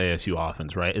for this ASU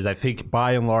offense, right? Is I think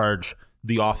by and large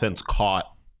the offense caught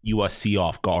USC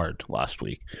off guard last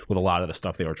week with a lot of the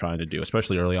stuff they were trying to do,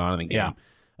 especially early on in the game.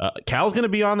 Cal's going to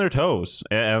be on their toes,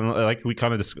 and like we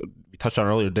kind of just touched on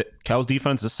earlier, Cal's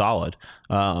defense is solid,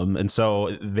 and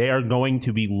so they are going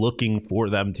to be looking for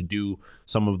them to do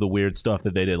some of the weird stuff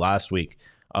that they did last week,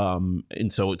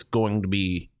 and so it's going to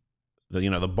be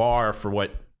the bar for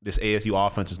what this ASU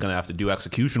offense is going to have to do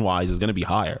execution wise is going to be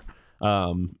higher.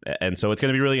 And so it's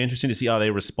going to be really interesting to see how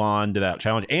they respond to that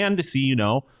challenge and to see,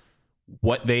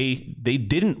 what they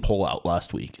didn't pull out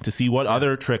last week, to see what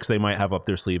other tricks they might have up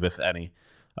their sleeve, if any,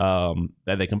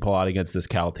 that they can pull out against this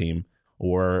Cal team.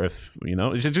 Or if,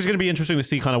 it's just going to be interesting to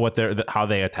see kind of how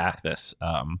they attack this.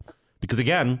 Because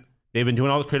again, they've been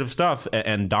doing all this creative stuff,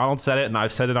 and Donald said it, and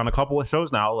I've said it on a couple of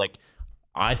shows now. Like,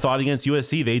 I thought against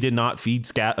USC, they did not feed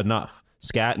Scat enough.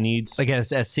 Scat needs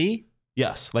against SC.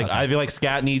 Yes, I feel like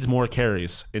Scat needs more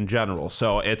carries in general.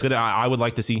 So it's gonna. I would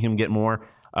like to see him get more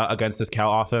against this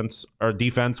Cal offense or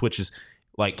defense, which is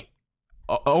like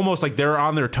almost like they're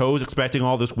on their toes, expecting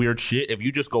all this weird shit. If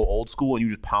you just go old school and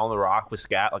you just pound the rock with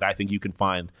Scat, I think you can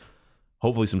find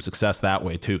hopefully some success that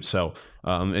way too. So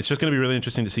it's just going to be really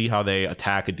interesting to see how they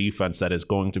attack a defense that is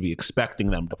going to be expecting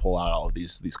them to pull out all of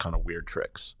these kind of weird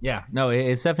tricks. Yeah, no,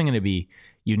 it's definitely going to be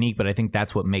unique, but I think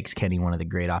that's what makes Kenny one of the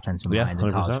great offensive minds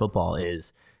in college football,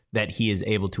 is that he is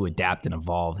able to adapt and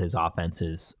evolve his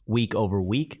offenses week over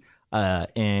week,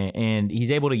 and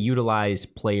he's able to utilize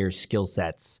players' skill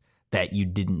sets that you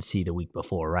didn't see the week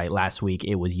before, right? Last week,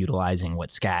 it was utilizing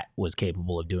what Scat was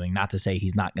capable of doing. Not to say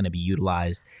he's not going to be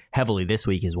utilized heavily this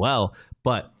week as well,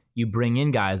 but you bring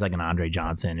in guys like an Andre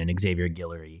Johnson and Xavier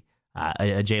Guillory,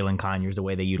 a Jalen Conyers, the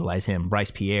way they utilize him,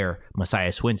 Bryce Pierre,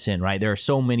 Messiah Swinson, right? There are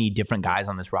so many different guys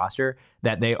on this roster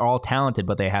that they are all talented,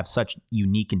 but they have such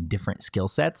unique and different skill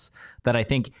sets that I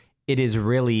think it is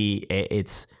really,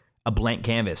 it's a blank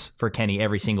canvas for Kenny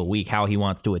every single week, how he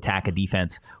wants to attack a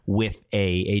defense with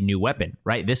a new weapon,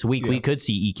 right? This week we could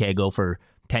see EK go for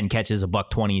 10 catches,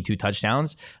 $120 and 2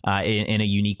 touchdowns in a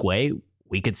unique way.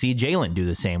 We could see Jalen do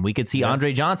the same. We could see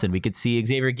Andre Johnson. We could see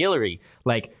Xavier Guillory.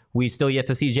 Like, we still yet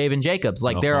to see Javen Jacobs.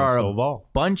 Like, there are a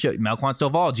bunch of Melquan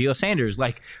Stovall, Gio Sanders.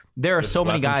 Like, there are so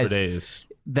many guys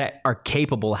that are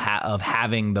capable of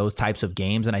having those types of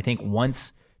games. And I think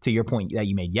once, to your point that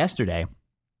you made yesterday,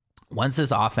 once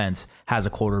this offense has a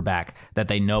quarterback that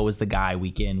they know is the guy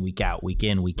week in, week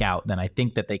out, then I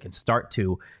think that they can start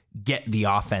to get the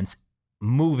offense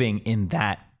moving in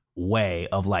that way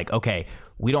of like, okay,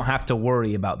 we don't have to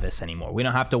worry about this anymore. We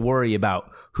don't have to worry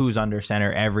about who's under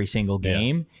center every single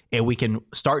game. And we can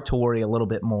start to worry a little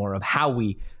bit more of how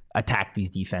we attack these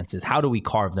defenses. How do we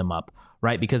carve them up,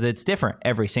 right? Because it's different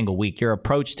every single week. Your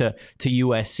approach to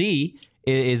USC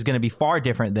is going to be far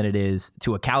different than it is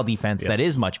to a Cal defense that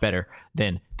is much better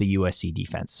than the USC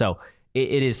defense. So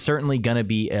it is certainly going to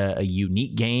be a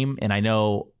unique game. And I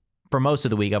know for most of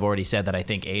the week, I've already said that I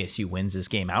think ASU wins this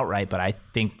game outright, but I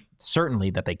think certainly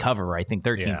that they cover. I think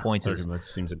 13 points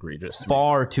seems egregious.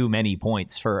 Far too many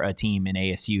points for a team in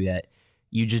ASU that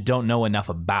you just don't know enough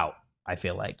about. I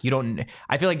feel like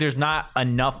I feel like there's not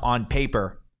enough on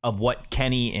paper of what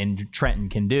Kenny and Trenton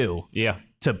can do. Yeah.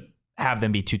 To have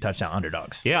them be 2 touchdown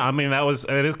underdogs. Yeah, I mean,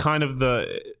 it is kind of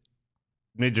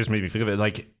it just made me think of it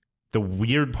like, the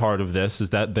weird part of this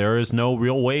is that there is no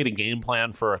real way to game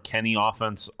plan for a Kenny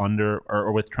offense under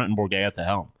or with Trenton Bourguet at the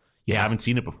helm. You haven't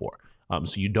seen it before.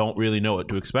 So you don't really know what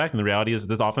to expect. And the reality is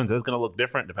this offense is going to look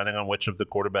different depending on which of the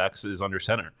quarterbacks is under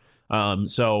center.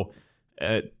 So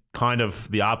kind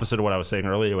of the opposite of what I was saying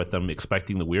earlier with them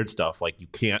expecting the weird stuff. Like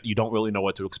you don't really know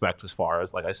what to expect as far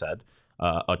as, like I said,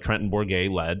 a Trenton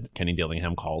Bourguet-led, Kenny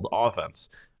Dillingham called offense.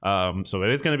 So it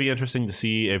is going to be interesting to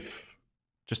see if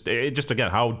just again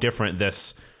how different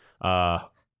this offense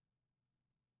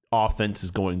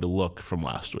is going to look from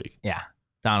last week. Yeah.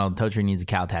 Donald, Totri needs a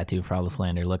cow tattoo for all the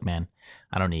slander. Look, man,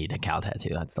 I don't need a cow tattoo.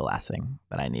 That's the last thing.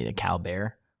 But I need a cow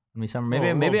bear.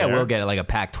 Maybe I will get like a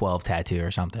Pac-12 tattoo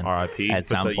or something. RIP at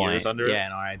some point. Yeah,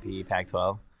 an RIP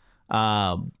Pac-12.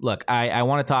 Look, I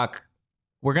want to talk.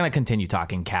 We're going to continue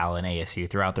talking Cal and ASU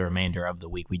throughout the remainder of the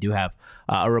week. We do have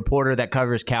a reporter that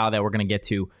covers Cal that we're going to get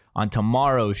to on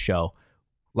tomorrow's show.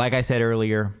 Like I said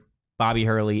earlier, Bobby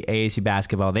Hurley, ASU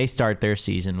basketball, they start their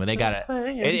season when they got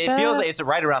it feels like it's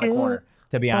right around the corner,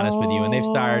 to be honest with you.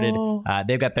 And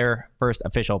they've got their first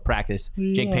official practice.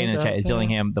 Jake Payne in the chat, is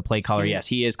Dillingham the play caller? Yes,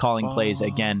 he is calling plays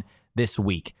again this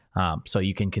week. So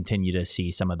you can continue to see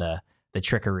some of the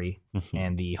trickery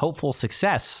and the hopeful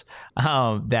success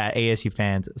that ASU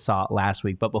fans saw last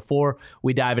week. But before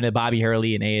we dive into Bobby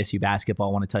Hurley and ASU basketball,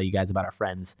 I want to tell you guys about our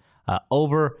friends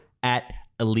over at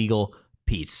Illegal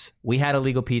Pete's. We had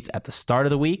Illegal Pete's at the start of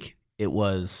the week. It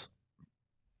was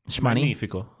shmoney.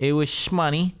 Magnifico. It was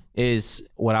shmoney is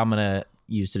what I'm going to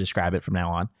use to describe it from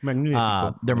now on.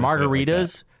 Magnifico. Their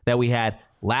margaritas that we had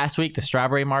last week, the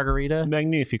strawberry margarita,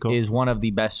 Magnifico, is one of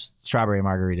the best strawberry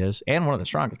margaritas and one of the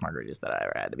strongest margaritas that I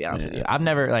ever had, to be honest with you. I've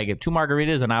never, 2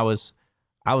 margaritas and I was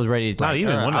ready to, not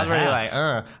even one. I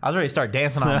was ready to start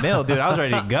dancing on milk, dude. I was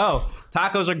ready to go.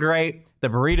 Tacos are great. The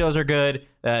burritos are good.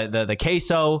 The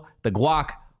queso, the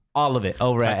guac, all of it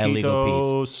over at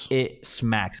Illegal Pete's. It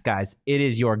smacks, guys. It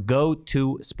is your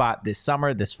go-to spot this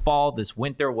summer, this fall, this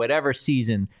winter, whatever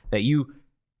season that you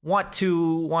want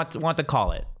to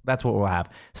call it. That's what we'll have.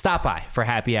 Stop by for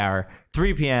happy hour,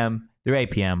 3 p.m. through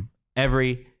 8 p.m.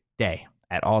 every day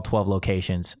at all 12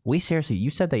 locations. We seriously, you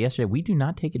said that yesterday. We do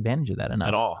not take advantage of that enough.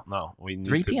 At all. No. We need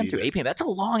 3 p.m. through 8 p.m. That's a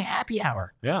long happy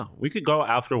hour. Yeah. We could go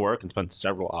after work and spend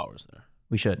several hours there.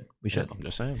 We should. Yeah, I'm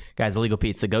just saying. Guys, Illegal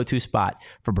Pete's, the go-to spot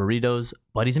for burritos,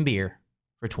 buddies, and beer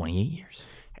for 28 years.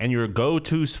 And your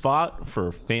go-to spot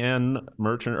for fan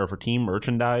merchant or for team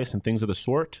merchandise and things of the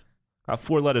sort? Got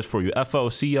 4 letters for you.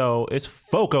 FOCO. It's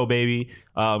FOCO, baby.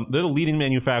 They're the leading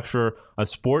manufacturer of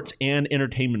sports and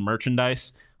entertainment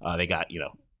merchandise. They got,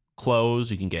 clothes.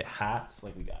 You can get hats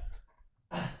like we got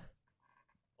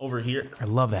over here. I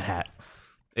love that hat.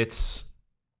 It's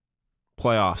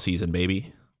playoff season,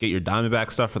 baby. Get your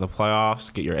Diamondback stuff for the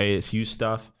playoffs. Get your ASU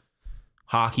stuff.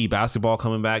 Hockey, basketball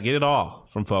coming back. Get it all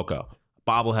from FOCO.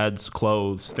 Bobbleheads,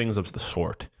 clothes, things of the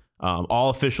sort. All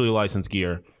officially licensed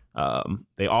gear.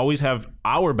 They always have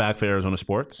our back for Arizona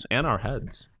sports and our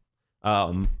heads.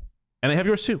 And they have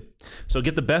yours too. So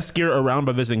get the best gear around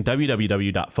by visiting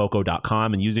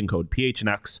www.foco.com and using code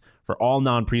PHNX for all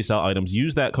non-presale items.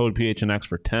 Use that code PHNX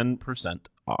for 10%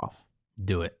 off.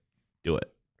 Do it. Do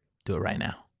it. Do it right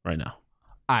now. Right now.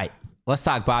 All right, let's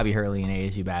talk Bobby Hurley and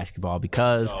ASU basketball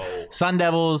because Sun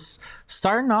Devils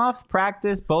starting off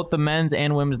practice, both the men's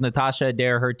and women's. Natasha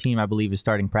Adair, her team, I believe, is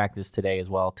starting practice today as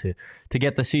well to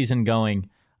get the season going.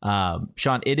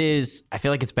 Sean, I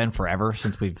feel like it's been forever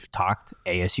since we've talked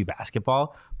ASU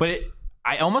basketball, but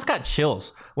I almost got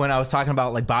chills when I was talking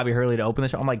about Bobby Hurley to open the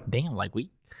show. I'm like, damn,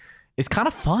 it's kind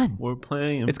of fun. We're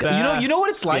playing. It's you know what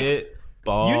it's like.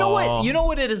 You know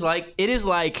what it is like. It is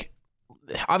like.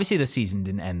 Obviously, the season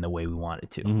didn't end the way we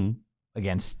wanted to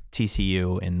against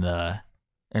TCU in the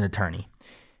tourney.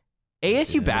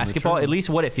 ASU basketball, at least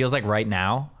what it feels like right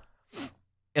now,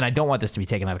 and I don't want this to be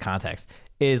taken out of context,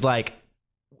 is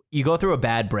you go through a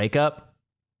bad breakup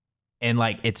and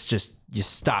it's just you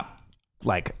stop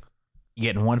you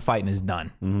get in one fight and it's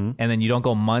done, and then you don't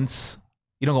go months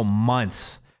to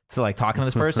talking to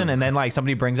this person, and then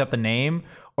somebody brings up the name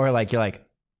or you're like,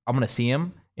 I'm gonna see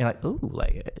him. You're like, ooh,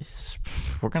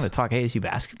 we're going to talk ASU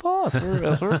basketball? That's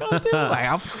what we're going to do?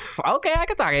 Okay, I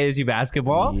can talk ASU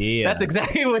basketball. Yeah. That's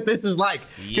exactly what this is like.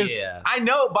 Because I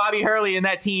know Bobby Hurley and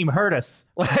that team hurt us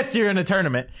last year in the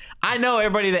tournament. I know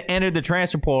everybody that entered the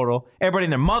transfer portal, everybody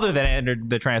and their mother that entered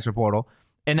the transfer portal,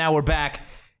 and now we're back,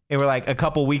 and we're a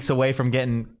couple weeks away from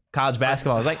getting college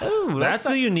basketball. I was ooh, that's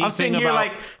the unique thing about... I'm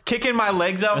sitting here kicking my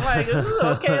legs up ooh,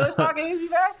 okay, let's talk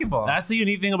ASU basketball. That's the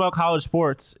unique thing about college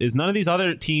sports is none of these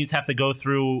other teams have to go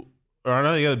through, or none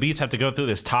of the other beats have to go through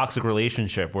this toxic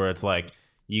relationship where it's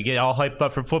you get all hyped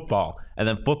up for football and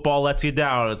then football lets you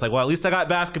down. It's well, at least I got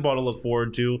basketball to look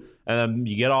forward to. And then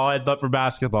you get all hyped up for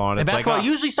basketball. And it's basketball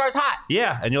usually starts hot.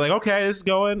 Yeah. And you're okay, this is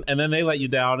going. And then they let you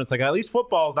down. It's at least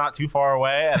football's not too far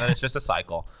away. And then it's just a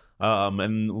cycle.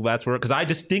 And that's where, because I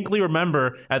distinctly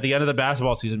remember at the end of the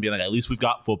basketball season being at least we've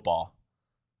got football.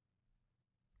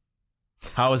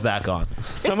 How is that gone?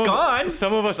 It's gone.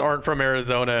 Some of us aren't from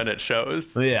Arizona, and it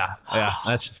shows. Yeah,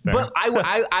 that's just fair. But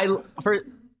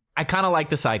I kind of like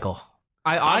the cycle.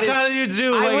 I kind of do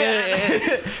too.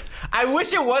 I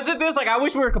wish it wasn't this. I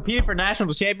wish we were competing for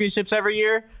national championships every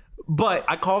year. But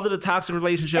I called it a toxic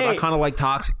relationship. I kind of like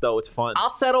toxic though. It's fun.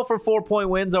 I'll settle for 4-point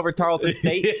wins over Tarleton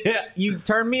State. Yeah. You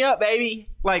turn me up, baby.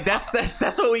 That's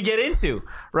what we get into,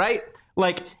 right?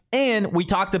 And we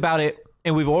talked about it,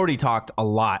 and we've already talked a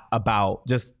lot about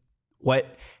just what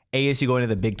ASU going to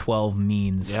the Big 12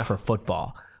 means for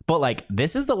football. But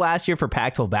this is the last year for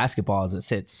Pac-12 basketball as it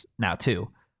sits now too.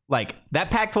 Like that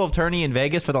Pac-12 tourney in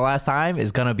Vegas for the last time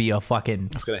is gonna be a fucking.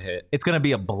 It's gonna hit. It's gonna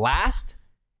be a blast.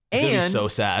 It's gonna be so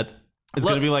sad. It's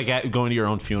gonna be like going to your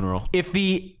own funeral. If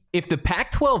the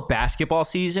Pac-12 basketball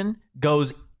season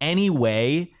goes any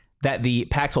way that the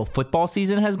Pac-12 football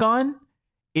season has gone,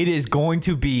 it is going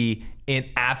to be an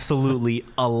absolutely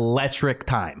electric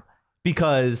time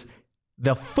because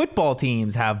the football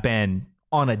teams have been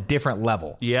on a different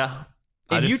level. Yeah.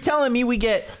 If you're telling me we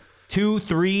get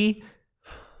 2-3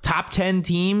 top 10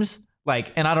 teams,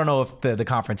 like, and I don't know if the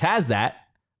conference has that,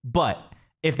 but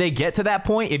if they get to that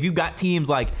point, if you've got teams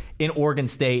like in Oregon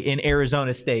State, in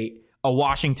Arizona State, a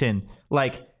Washington,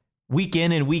 like week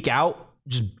in and week out,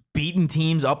 just beating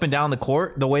teams up and down the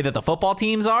court the way that the football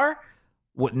teams are,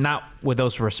 not with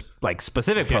those like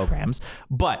specific programs,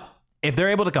 but if they're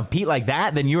able to compete like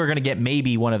that, then you are going to get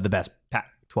maybe one of the best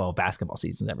Pac-12 basketball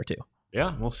seasons ever too.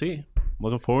 Yeah, we'll see.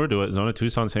 Looking forward to it. Zona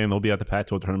Tucson saying they'll be at the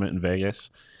Pac-12 tournament in Vegas.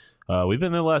 We've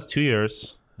been there the last 2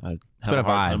 years. I have a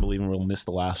hard time believing we'll miss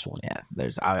the last one. Yeah,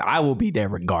 I will be there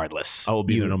regardless. I will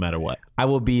be there no matter what. I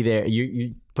will be there.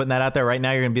 You putting that out there right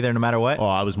now? You're going to be there no matter what? Well,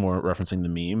 I was more referencing the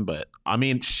meme, but I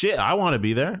mean, shit, I want to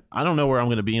be there. I don't know where I'm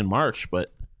going to be in March,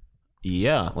 but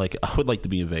yeah, like I would like to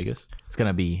be in Vegas. It's going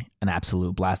to be an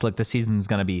absolute blast. Look, this season is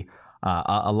going to be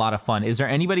a lot of fun. Is there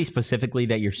anybody specifically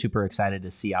that you're super excited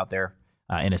to see out there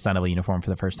in a Sun Devil uniform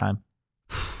for the first time?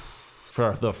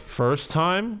 For the first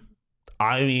time?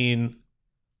 I mean,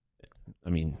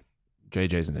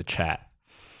 JJ's in the chat.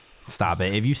 Stop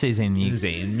it! If you say Zane Meeks,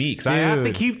 Zane Meeks, I have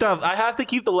to keep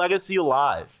the legacy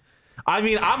alive. I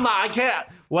mean, I can't.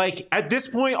 Like at this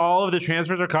point, all of the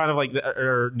transfers are kind of like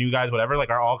or new guys, whatever. Like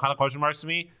are all kind of question marks to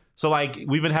me. So like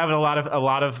we've been having a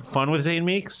lot of fun with Zane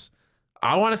Meeks.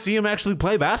 I want to see him actually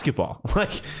play basketball.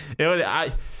 Like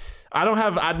I don't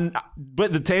have,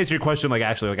 but to answer your question, like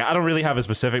actually, like I don't really have a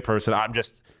specific person.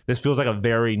 This feels like a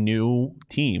very new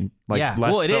team. Like, yeah,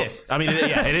 well, it is. I mean,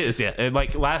 it is. Yeah, and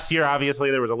like last year,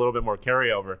 obviously there was a little bit more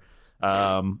carryover.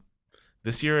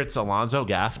 This year it's Alonzo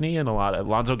Gaffney,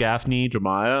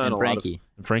 Jemiah, and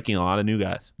Frankie, and a lot of new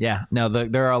guys. Yeah, no,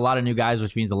 there are a lot of new guys,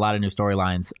 which means a lot of new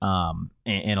storylines,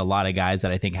 and a lot of guys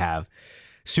that I think have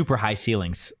super high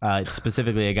ceilings.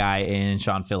 Specifically, a guy in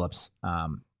Sean Phillips,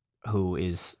 who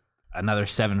is another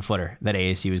 7-footer that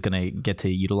ASU is going to get to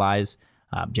utilize.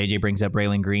 JJ brings up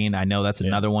Braylon Green. I know that's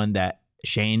another one that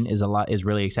Shane is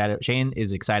really excited. Shane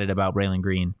is excited about Braylon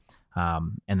Green,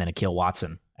 and then Akil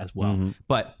Watson as well. Mm-hmm.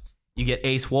 But you get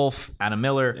Ace Wolf, Adam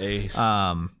Miller,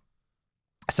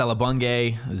 Stella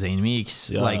Bungay, Zane Meeks.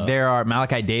 Yeah. Like there are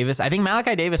Malachi Davis. I think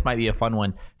Malachi Davis might be a fun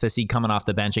one to see coming off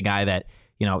the bench. A guy that,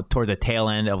 toward the tail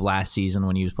end of last season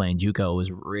when he was playing JUCO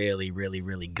was really, really,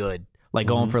 really good. Like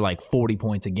going for like 40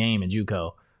 points a game in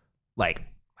JUCO. Like,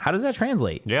 how does that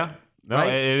translate? Yeah. No, right?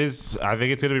 It is. I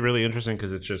think it's going to be really interesting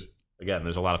because it's just, again,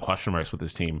 there's a lot of question marks with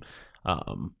this team.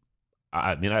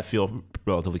 I mean, I feel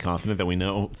relatively confident that we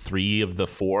know 3 of the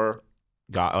 4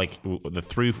 got, like, the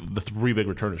three big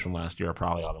returners from last year are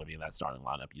probably all going to be in that starting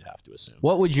lineup, you'd have to assume.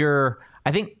 What would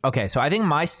I think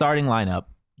my starting lineup,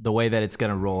 the way that it's going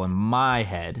to roll in my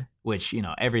head, which,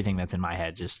 everything that's in my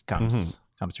head just comes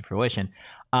to fruition.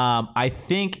 I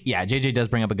think, JJ does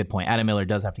bring up a good point. Adam Miller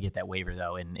does have to get that waiver,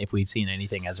 though, and if we've seen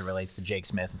anything as it relates to Jake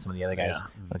Smith and some of the other guys,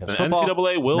 the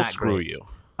NCAA will screw you.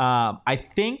 I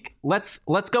think let's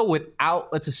go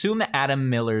without. Let's assume that Adam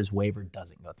Miller's waiver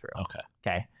doesn't go through.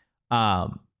 Okay.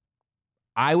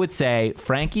 I would say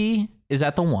Frankie is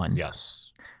at the 1.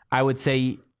 Yes. I would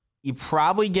say you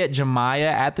probably get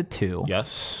Jemiah at the 2.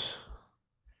 Yes.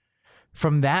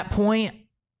 From that point,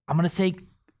 I'm gonna say,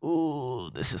 ooh,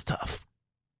 this is tough.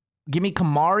 Give me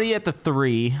Kamari at the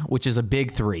 3, which is a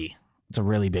big 3. It's a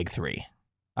really big 3.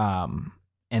 And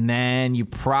then you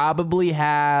probably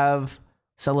have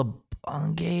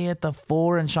Celebunge at the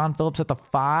 4 and Sean Phillips at the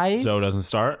 5. Zoe doesn't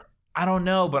start? I don't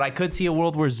know, but I could see a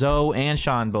world where Zoe and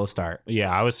Sean both start. Yeah,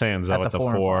 I was saying Zoe at the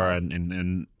 4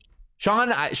 and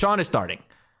Sean is starting.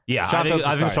 Yeah, I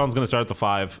think Sean's going to start at the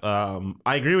 5.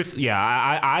 I agree with,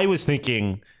 I was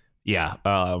thinking,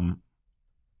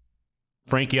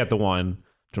 Frankie at the 1,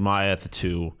 Jemiah at the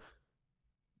 2,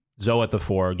 Zoe at the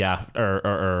 4,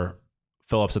 or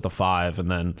Phillips at the 5, and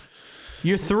then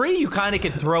your 3, you kind of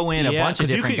could throw in a bunch of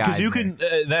different guys.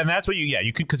 And that's what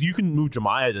because you can move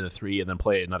Jemiah to the 3 and then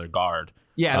play another guard.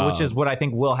 Yeah, which is what I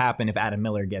think will happen if Adam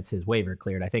Miller gets his waiver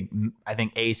cleared. I think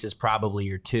Ace is probably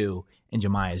your 2 and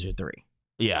Jemiah is your 3.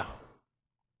 Yeah.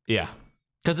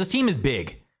 Because this team is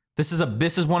big. This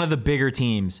is one of the bigger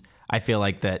teams I feel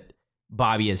like that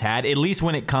Bobby has had, at least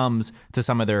when it comes to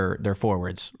some of their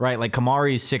forwards, right? Like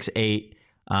Kamari's 6'8",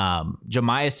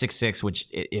 Jemiah's 6'6", which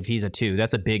if he's a 2,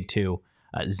 that's a big 2.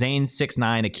 Zane's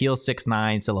 6'9", Akil's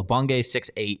 6'9", Silabunge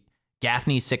 6'8",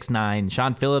 Gaffney 6'9",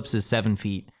 Sean Phillips is 7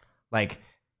 feet. Like,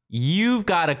 you've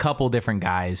got a couple different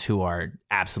guys who are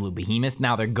absolute behemoths.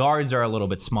 Now, their guards are a little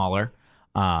bit smaller.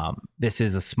 This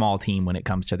is a small team when it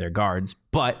comes to their guards.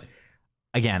 But,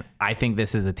 again, I think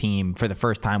this is a team, for the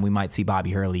first time, we might see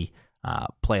Bobby Hurley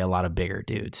play a lot of bigger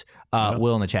dudes.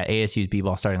 Will in the chat, ASU's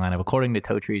B-ball starting lineup, according to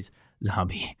Totre's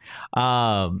Zombie.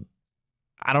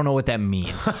 I don't know what that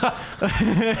means.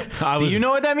 Do you know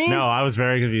what that means? No, I was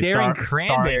very confused. Starring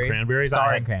cranberries.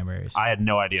 Starring cranberries. I had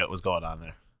no idea what was going on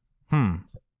there.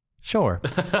 Sure.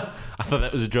 I thought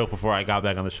that was a joke before I got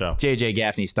back on the show. JJ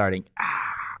Gaffney starting.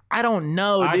 I don't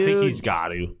know, dude. I think he's got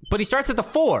to. But he starts at the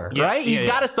 4, right? He's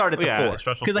got to start at the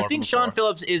 4. Because I think Sean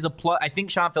Phillips is a plus. I think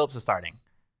Sean Phillips is starting.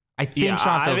 Sean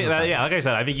Phillips is starting. Yeah, like I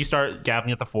said, I think you start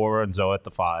Gaffney at the 4 and Zoe at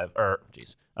the 5.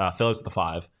 Phillips at the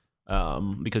 5.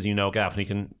 Because Gaffney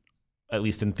can, at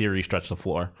least in theory, stretch the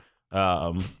floor.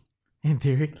 In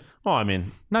theory? Well, I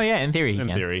mean... No, yeah, in theory he can.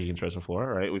 In theory, he can stretch the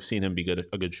floor, right? We've seen him be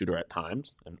a good shooter at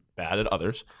times and bad at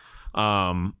others.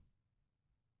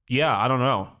 Yeah, I don't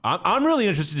know. I'm really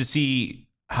interested to see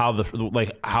how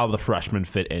the freshmen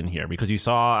fit in here, because you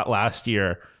saw last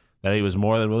year that he was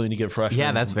more than willing to give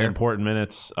freshmen that's very important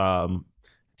minutes. 2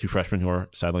 freshmen who are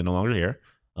sadly no longer here.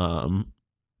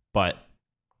 But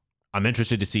I'm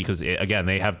interested to see, because again,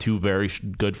 they have 2 very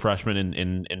good freshmen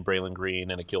in Braylon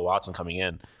Green and Akil Watson coming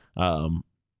in.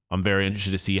 I'm very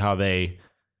interested to see how they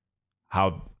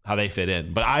fit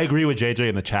in. But I agree with JJ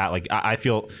in the chat. Like, I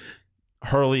feel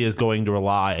Hurley is going to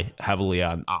rely heavily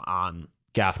on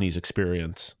Gaffney's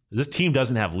experience. This team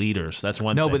doesn't have leaders. That's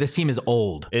one thing. No, but this team is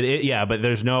old. Yeah, but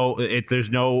there's no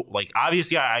like,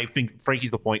 obviously I think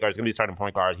Frankie's the point guard. He's going to be starting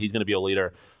point guard. He's going to be a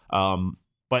leader.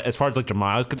 But as far as like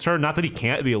Jamal is concerned, not that he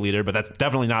can't be a leader, but that's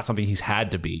definitely not something he's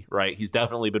had to be, right? He's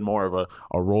definitely been more of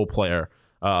a role player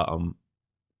over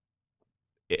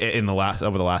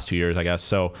the last 2 years, I guess.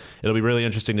 So it'll be really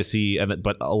interesting to see.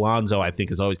 But Alonzo, I think,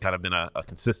 has always kind of been a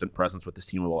consistent presence with this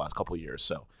team over the last couple of years.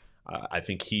 So I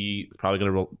think he is probably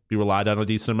going to be relied on a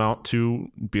decent amount to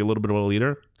be a little bit of a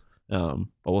leader. But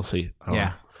we'll see.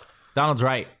 Yeah. Donald's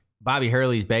right. Bobby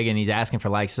Hurley's begging. He's asking for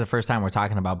likes. It's the first time we're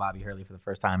talking about Bobby Hurley for the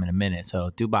first time in a minute. So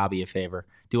do Bobby a favor.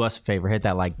 Do us a favor. Hit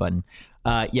that like button.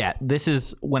 Yeah,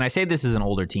 when I say this is an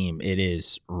older team, it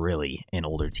is really an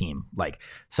older team. Like,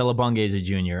 Silabunge is a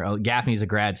junior. Gaffney's a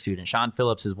grad student. Sean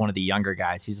Phillips is one of the younger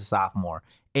guys. He's a sophomore.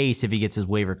 Ace, if he gets his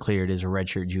waiver cleared, is a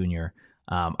redshirt junior.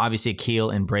 Obviously,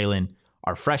 Akil and Braylon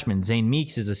are freshmen. Zane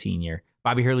Meeks is a senior.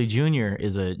 Bobby Hurley Jr.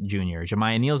 is a junior.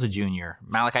 Jemiah Neal's a junior.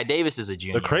 Malachi Davis is a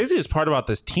junior. The craziest part about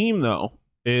this team, though,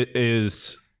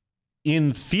 is,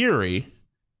 in theory,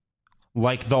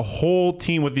 like, the whole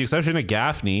team, with the exception of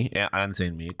Gaffney and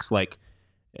St. Meeks, like,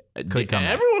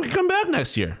 everyone can come back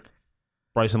next year.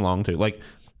 Bryson Long, too. Like,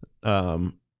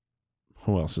 who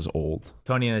else is old?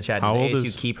 Tony in the chat, does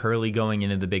ASU keep Hurley going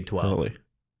into the Big 12?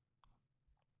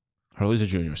 Hurley's a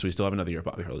junior, so we still have another year of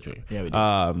Bobby Hurley Jr. Yeah, we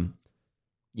do.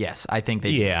 Yes, I think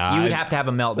you would have to have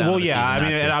a meltdown. Well, yeah, I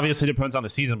mean, it obviously depends on the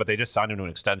season, but they just signed him to an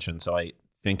extension, so I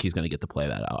think he's going to get to play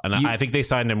that out. And I think they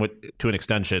signed him to an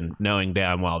extension, knowing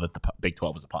damn well that the Big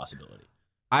 12 is a possibility.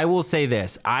 I will say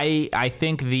this: I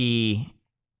think the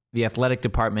athletic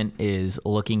department is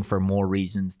looking for more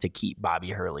reasons to keep Bobby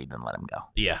Hurley than let him go.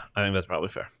 Yeah, I think that's probably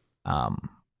fair.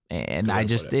 And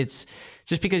it's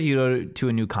just because you go to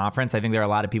a new conference. I think there are a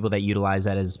lot of people that utilize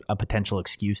that as a potential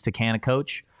excuse to can a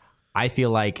coach. I feel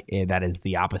like that is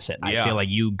the opposite. I feel like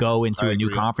you go into a new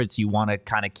conference, you want to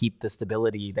kind of keep the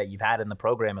stability that you've had in the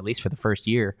program, at least for the first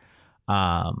year.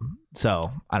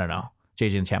 So I don't know.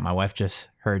 JJ in the chat, my wife just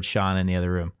heard Sean in the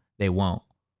other room. They won't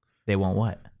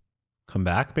what? Come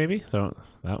back, maybe? So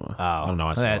that one. I don't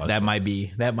know. That might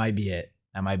be it. That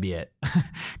might be it.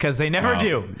 Because they never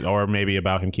do. Or maybe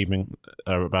about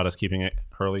us keeping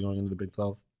Hurley going into the Big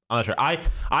 12. I'm not sure.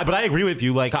 But I agree with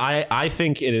you. Like, I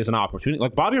think it is an opportunity.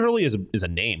 Like, Bobby Hurley is a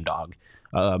name, dog.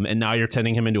 And now you're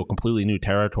sending him into a completely new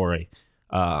territory.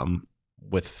 As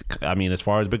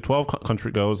far as Big 12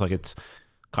 country goes, like, it's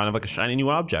kind of like a shiny new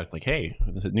object. Like, hey,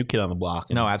 there's a new kid on the block.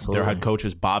 No, absolutely. Their head coach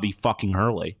is Bobby fucking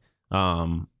Hurley.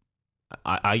 I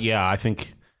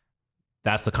think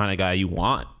that's the kind of guy you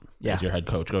want as your head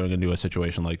coach going into a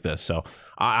situation like this. So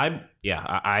I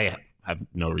have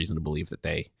no reason to believe that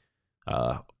they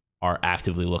are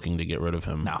actively looking to get rid of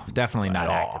him. No, definitely not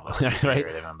actively. Right?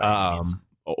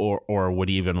 Or would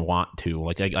even want to.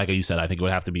 Like you said, I think it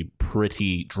would have to be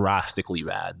pretty drastically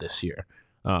bad this year.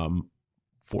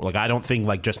 I don't think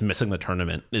like just missing the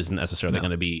tournament isn't necessarily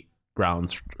going to be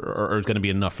grounds or is going to be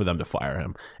enough for them to fire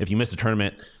him. If you miss the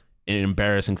tournament in an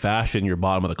embarrassing fashion, you're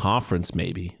bottom of the conference,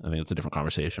 maybe. I mean, it's a different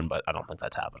conversation, but I don't think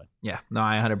that's happening. Yeah, no,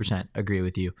 I 100% agree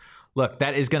with you. Look,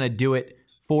 that is going to do it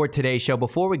for today's show.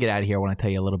 Before we get out of here, I want to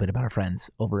tell you a little bit about our friends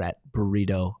over at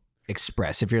Burrito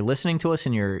Express. If you're listening to us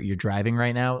and you're driving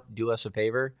right now, do us a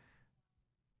favor.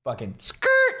 Fucking skirt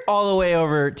all the way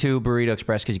over to Burrito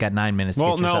Express because you got 9 minutes to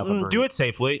get yourself a burrito. Do it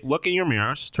safely. Look in your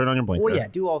mirrors. Turn on your blinker. Well, yeah,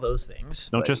 do all those things.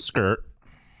 Don't just skirt.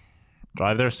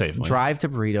 Drive there safely. Drive to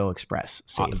Burrito Express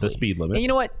safely. The speed limit. And you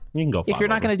know what? You can go. If you're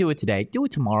not going to do it today, do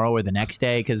it tomorrow or the next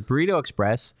day because Burrito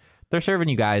Express, they're serving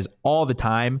you guys all the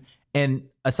time. And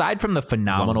aside from the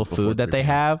phenomenal food that they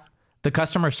have, the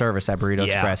customer service at Burrito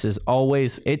Express is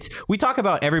always, we talk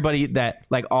about everybody that,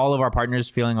 like all of our partners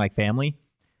feeling like family.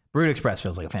 Burrito Express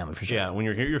feels like a family for sure. Yeah, when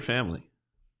you're here, your family.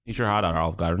 Eat your hot at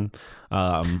Olive Garden.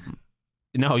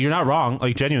 No, you're not wrong.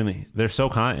 Like, genuinely, they're so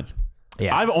kind.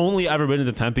 Yeah. I've only ever been to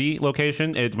the Tempe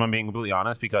location, if I'm being completely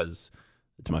honest, because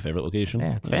it's my favorite location.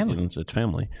 Yeah, it's family. It's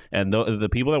family. And the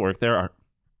people that work there are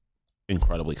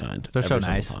incredibly kind. They're so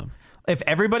nice. Time. If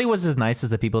everybody was as nice as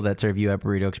the people that serve you at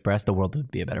Burrito Express, the world would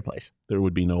be a better place. There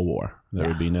would be no war. There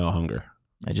would be no hunger.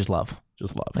 I just love.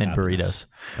 And burritos.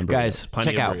 Guys,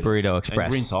 check out Burrito Express.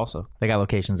 And green salsa. They got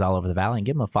locations all over the valley. And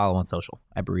give them a follow on social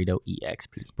at Burrito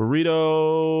EXP.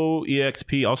 Burrito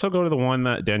EXP. Also go to the one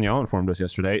that Danielle informed us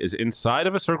yesterday is inside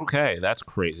of a Circle K. That's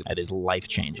crazy. That is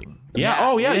life-changing. Yeah.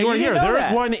 Oh, yeah. You were here. There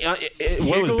was one.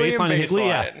 What was Baseline and Higley?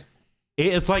 Yeah.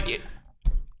 It's like...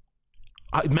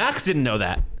 Max didn't know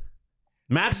that.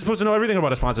 Max is supposed to know everything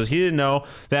about his sponsors. He didn't know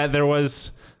that there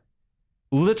was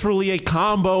literally a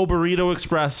combo Burrito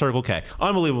Express Circle K.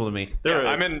 Unbelievable to me.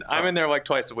 I'm in there like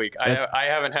twice a week. I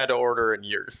haven't had to order in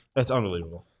years. That's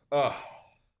unbelievable. I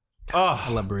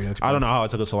love Burrito Express. I don't know how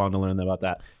it took us so long to learn about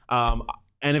that.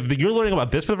 And if you're learning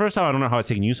about this for the first time, I don't know how it's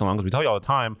taking you so long because we tell you all the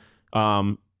time.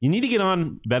 You need to get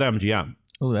on BetMGM.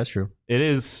 Oh, that's true. It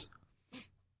is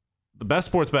the best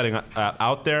sports betting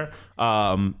out there.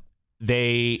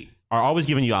 They are always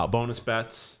giving you out bonus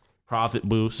bets, profit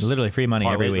boosts. Literally free money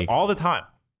every week. All the time.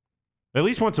 At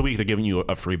least once a week, they're giving you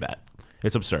a free bet.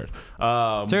 It's absurd.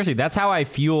 Seriously, that's how I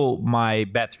fuel my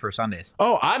bets for Sundays.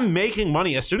 Oh, I'm making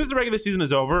money. As soon as the regular season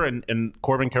is over and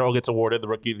Corbin Carroll gets awarded the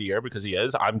Rookie of the Year because he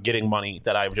is, I'm getting money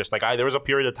that I've just, there was a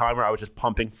period of time where I was just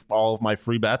pumping all of my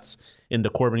free bets into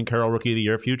Corbin Carroll Rookie of the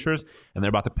Year futures, and they're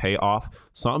about to pay off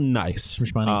something nice.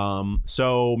 Money.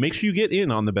 So make sure you get in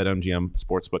on the BetMGM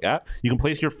Sportsbook app. You can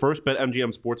place your first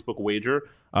BetMGM Sportsbook wager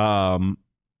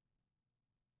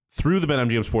through the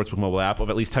BetMGM Sportsbook mobile app of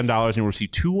at least $10, and you'll receive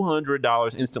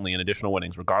 $200 instantly in additional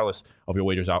winnings, regardless of your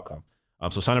wager's outcome.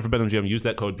 So sign up for BetMGM, use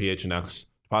that code PHNX,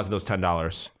 deposit those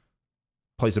 $10,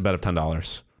 place a bet of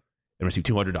 $10, and receive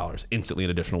 $200 instantly in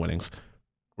additional winnings,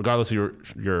 regardless of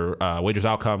your wager's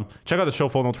outcome. Check out the show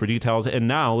full notes for details, and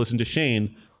now listen to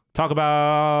Shane talk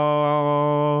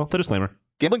about the disclaimer.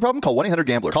 Gambling problem? Call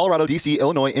 1-800-GAMBLER. Colorado, D.C.,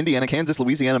 Illinois, Indiana, Kansas,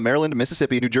 Louisiana, Maryland,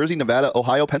 Mississippi, New Jersey, Nevada,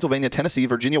 Ohio, Pennsylvania, Tennessee,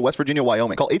 Virginia, West Virginia,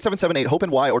 Wyoming. Call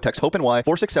 877-8-HOPE-NY or text HOPE-NY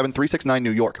 467-369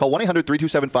 New York. Call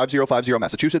 1-800-327-5050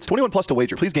 Massachusetts. 21 plus to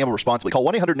wager. Please gamble responsibly. Call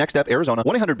 1-800-NEXT-STEP Arizona.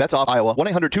 1-800-BETS-OFF Iowa.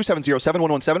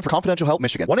 1-800-270-7117 for confidential help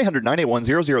Michigan.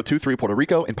 1-800-981-0023 Puerto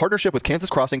Rico in partnership with Kansas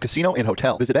Crossing Casino and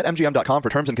Hotel. Visit BetMGM.com for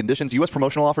terms and conditions. U.S.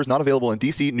 promotional offers not available in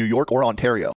D.C., New York, or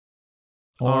Ontario.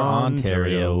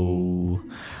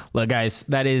 Look, guys,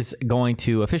 that is going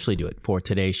to officially do it for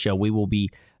today's show. We will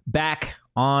be back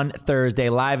on Thursday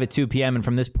live at 2 p.m. And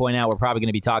from this point out, we're probably going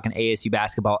to be talking ASU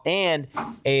basketball and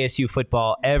ASU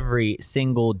football every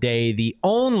single day. The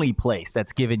only place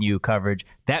that's giving you coverage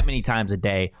that many times a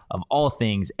day of all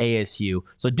things ASU.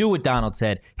 So do what Donald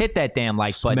said. Hit that damn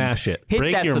like button. Smash it. Hit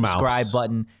Break that your subscribe mouse.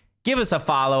 button. Give us a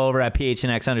follow over at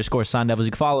PHNX_Sun Devils.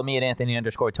 You can follow me at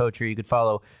Anthony_Totri. You could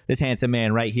follow this handsome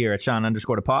man right here at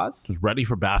Sean_Pause. Just ready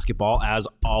for basketball as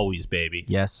always, baby.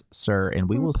 Yes, sir. And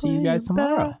we will see you guys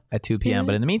tomorrow at 2 p.m.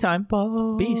 But in the meantime,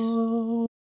 peace.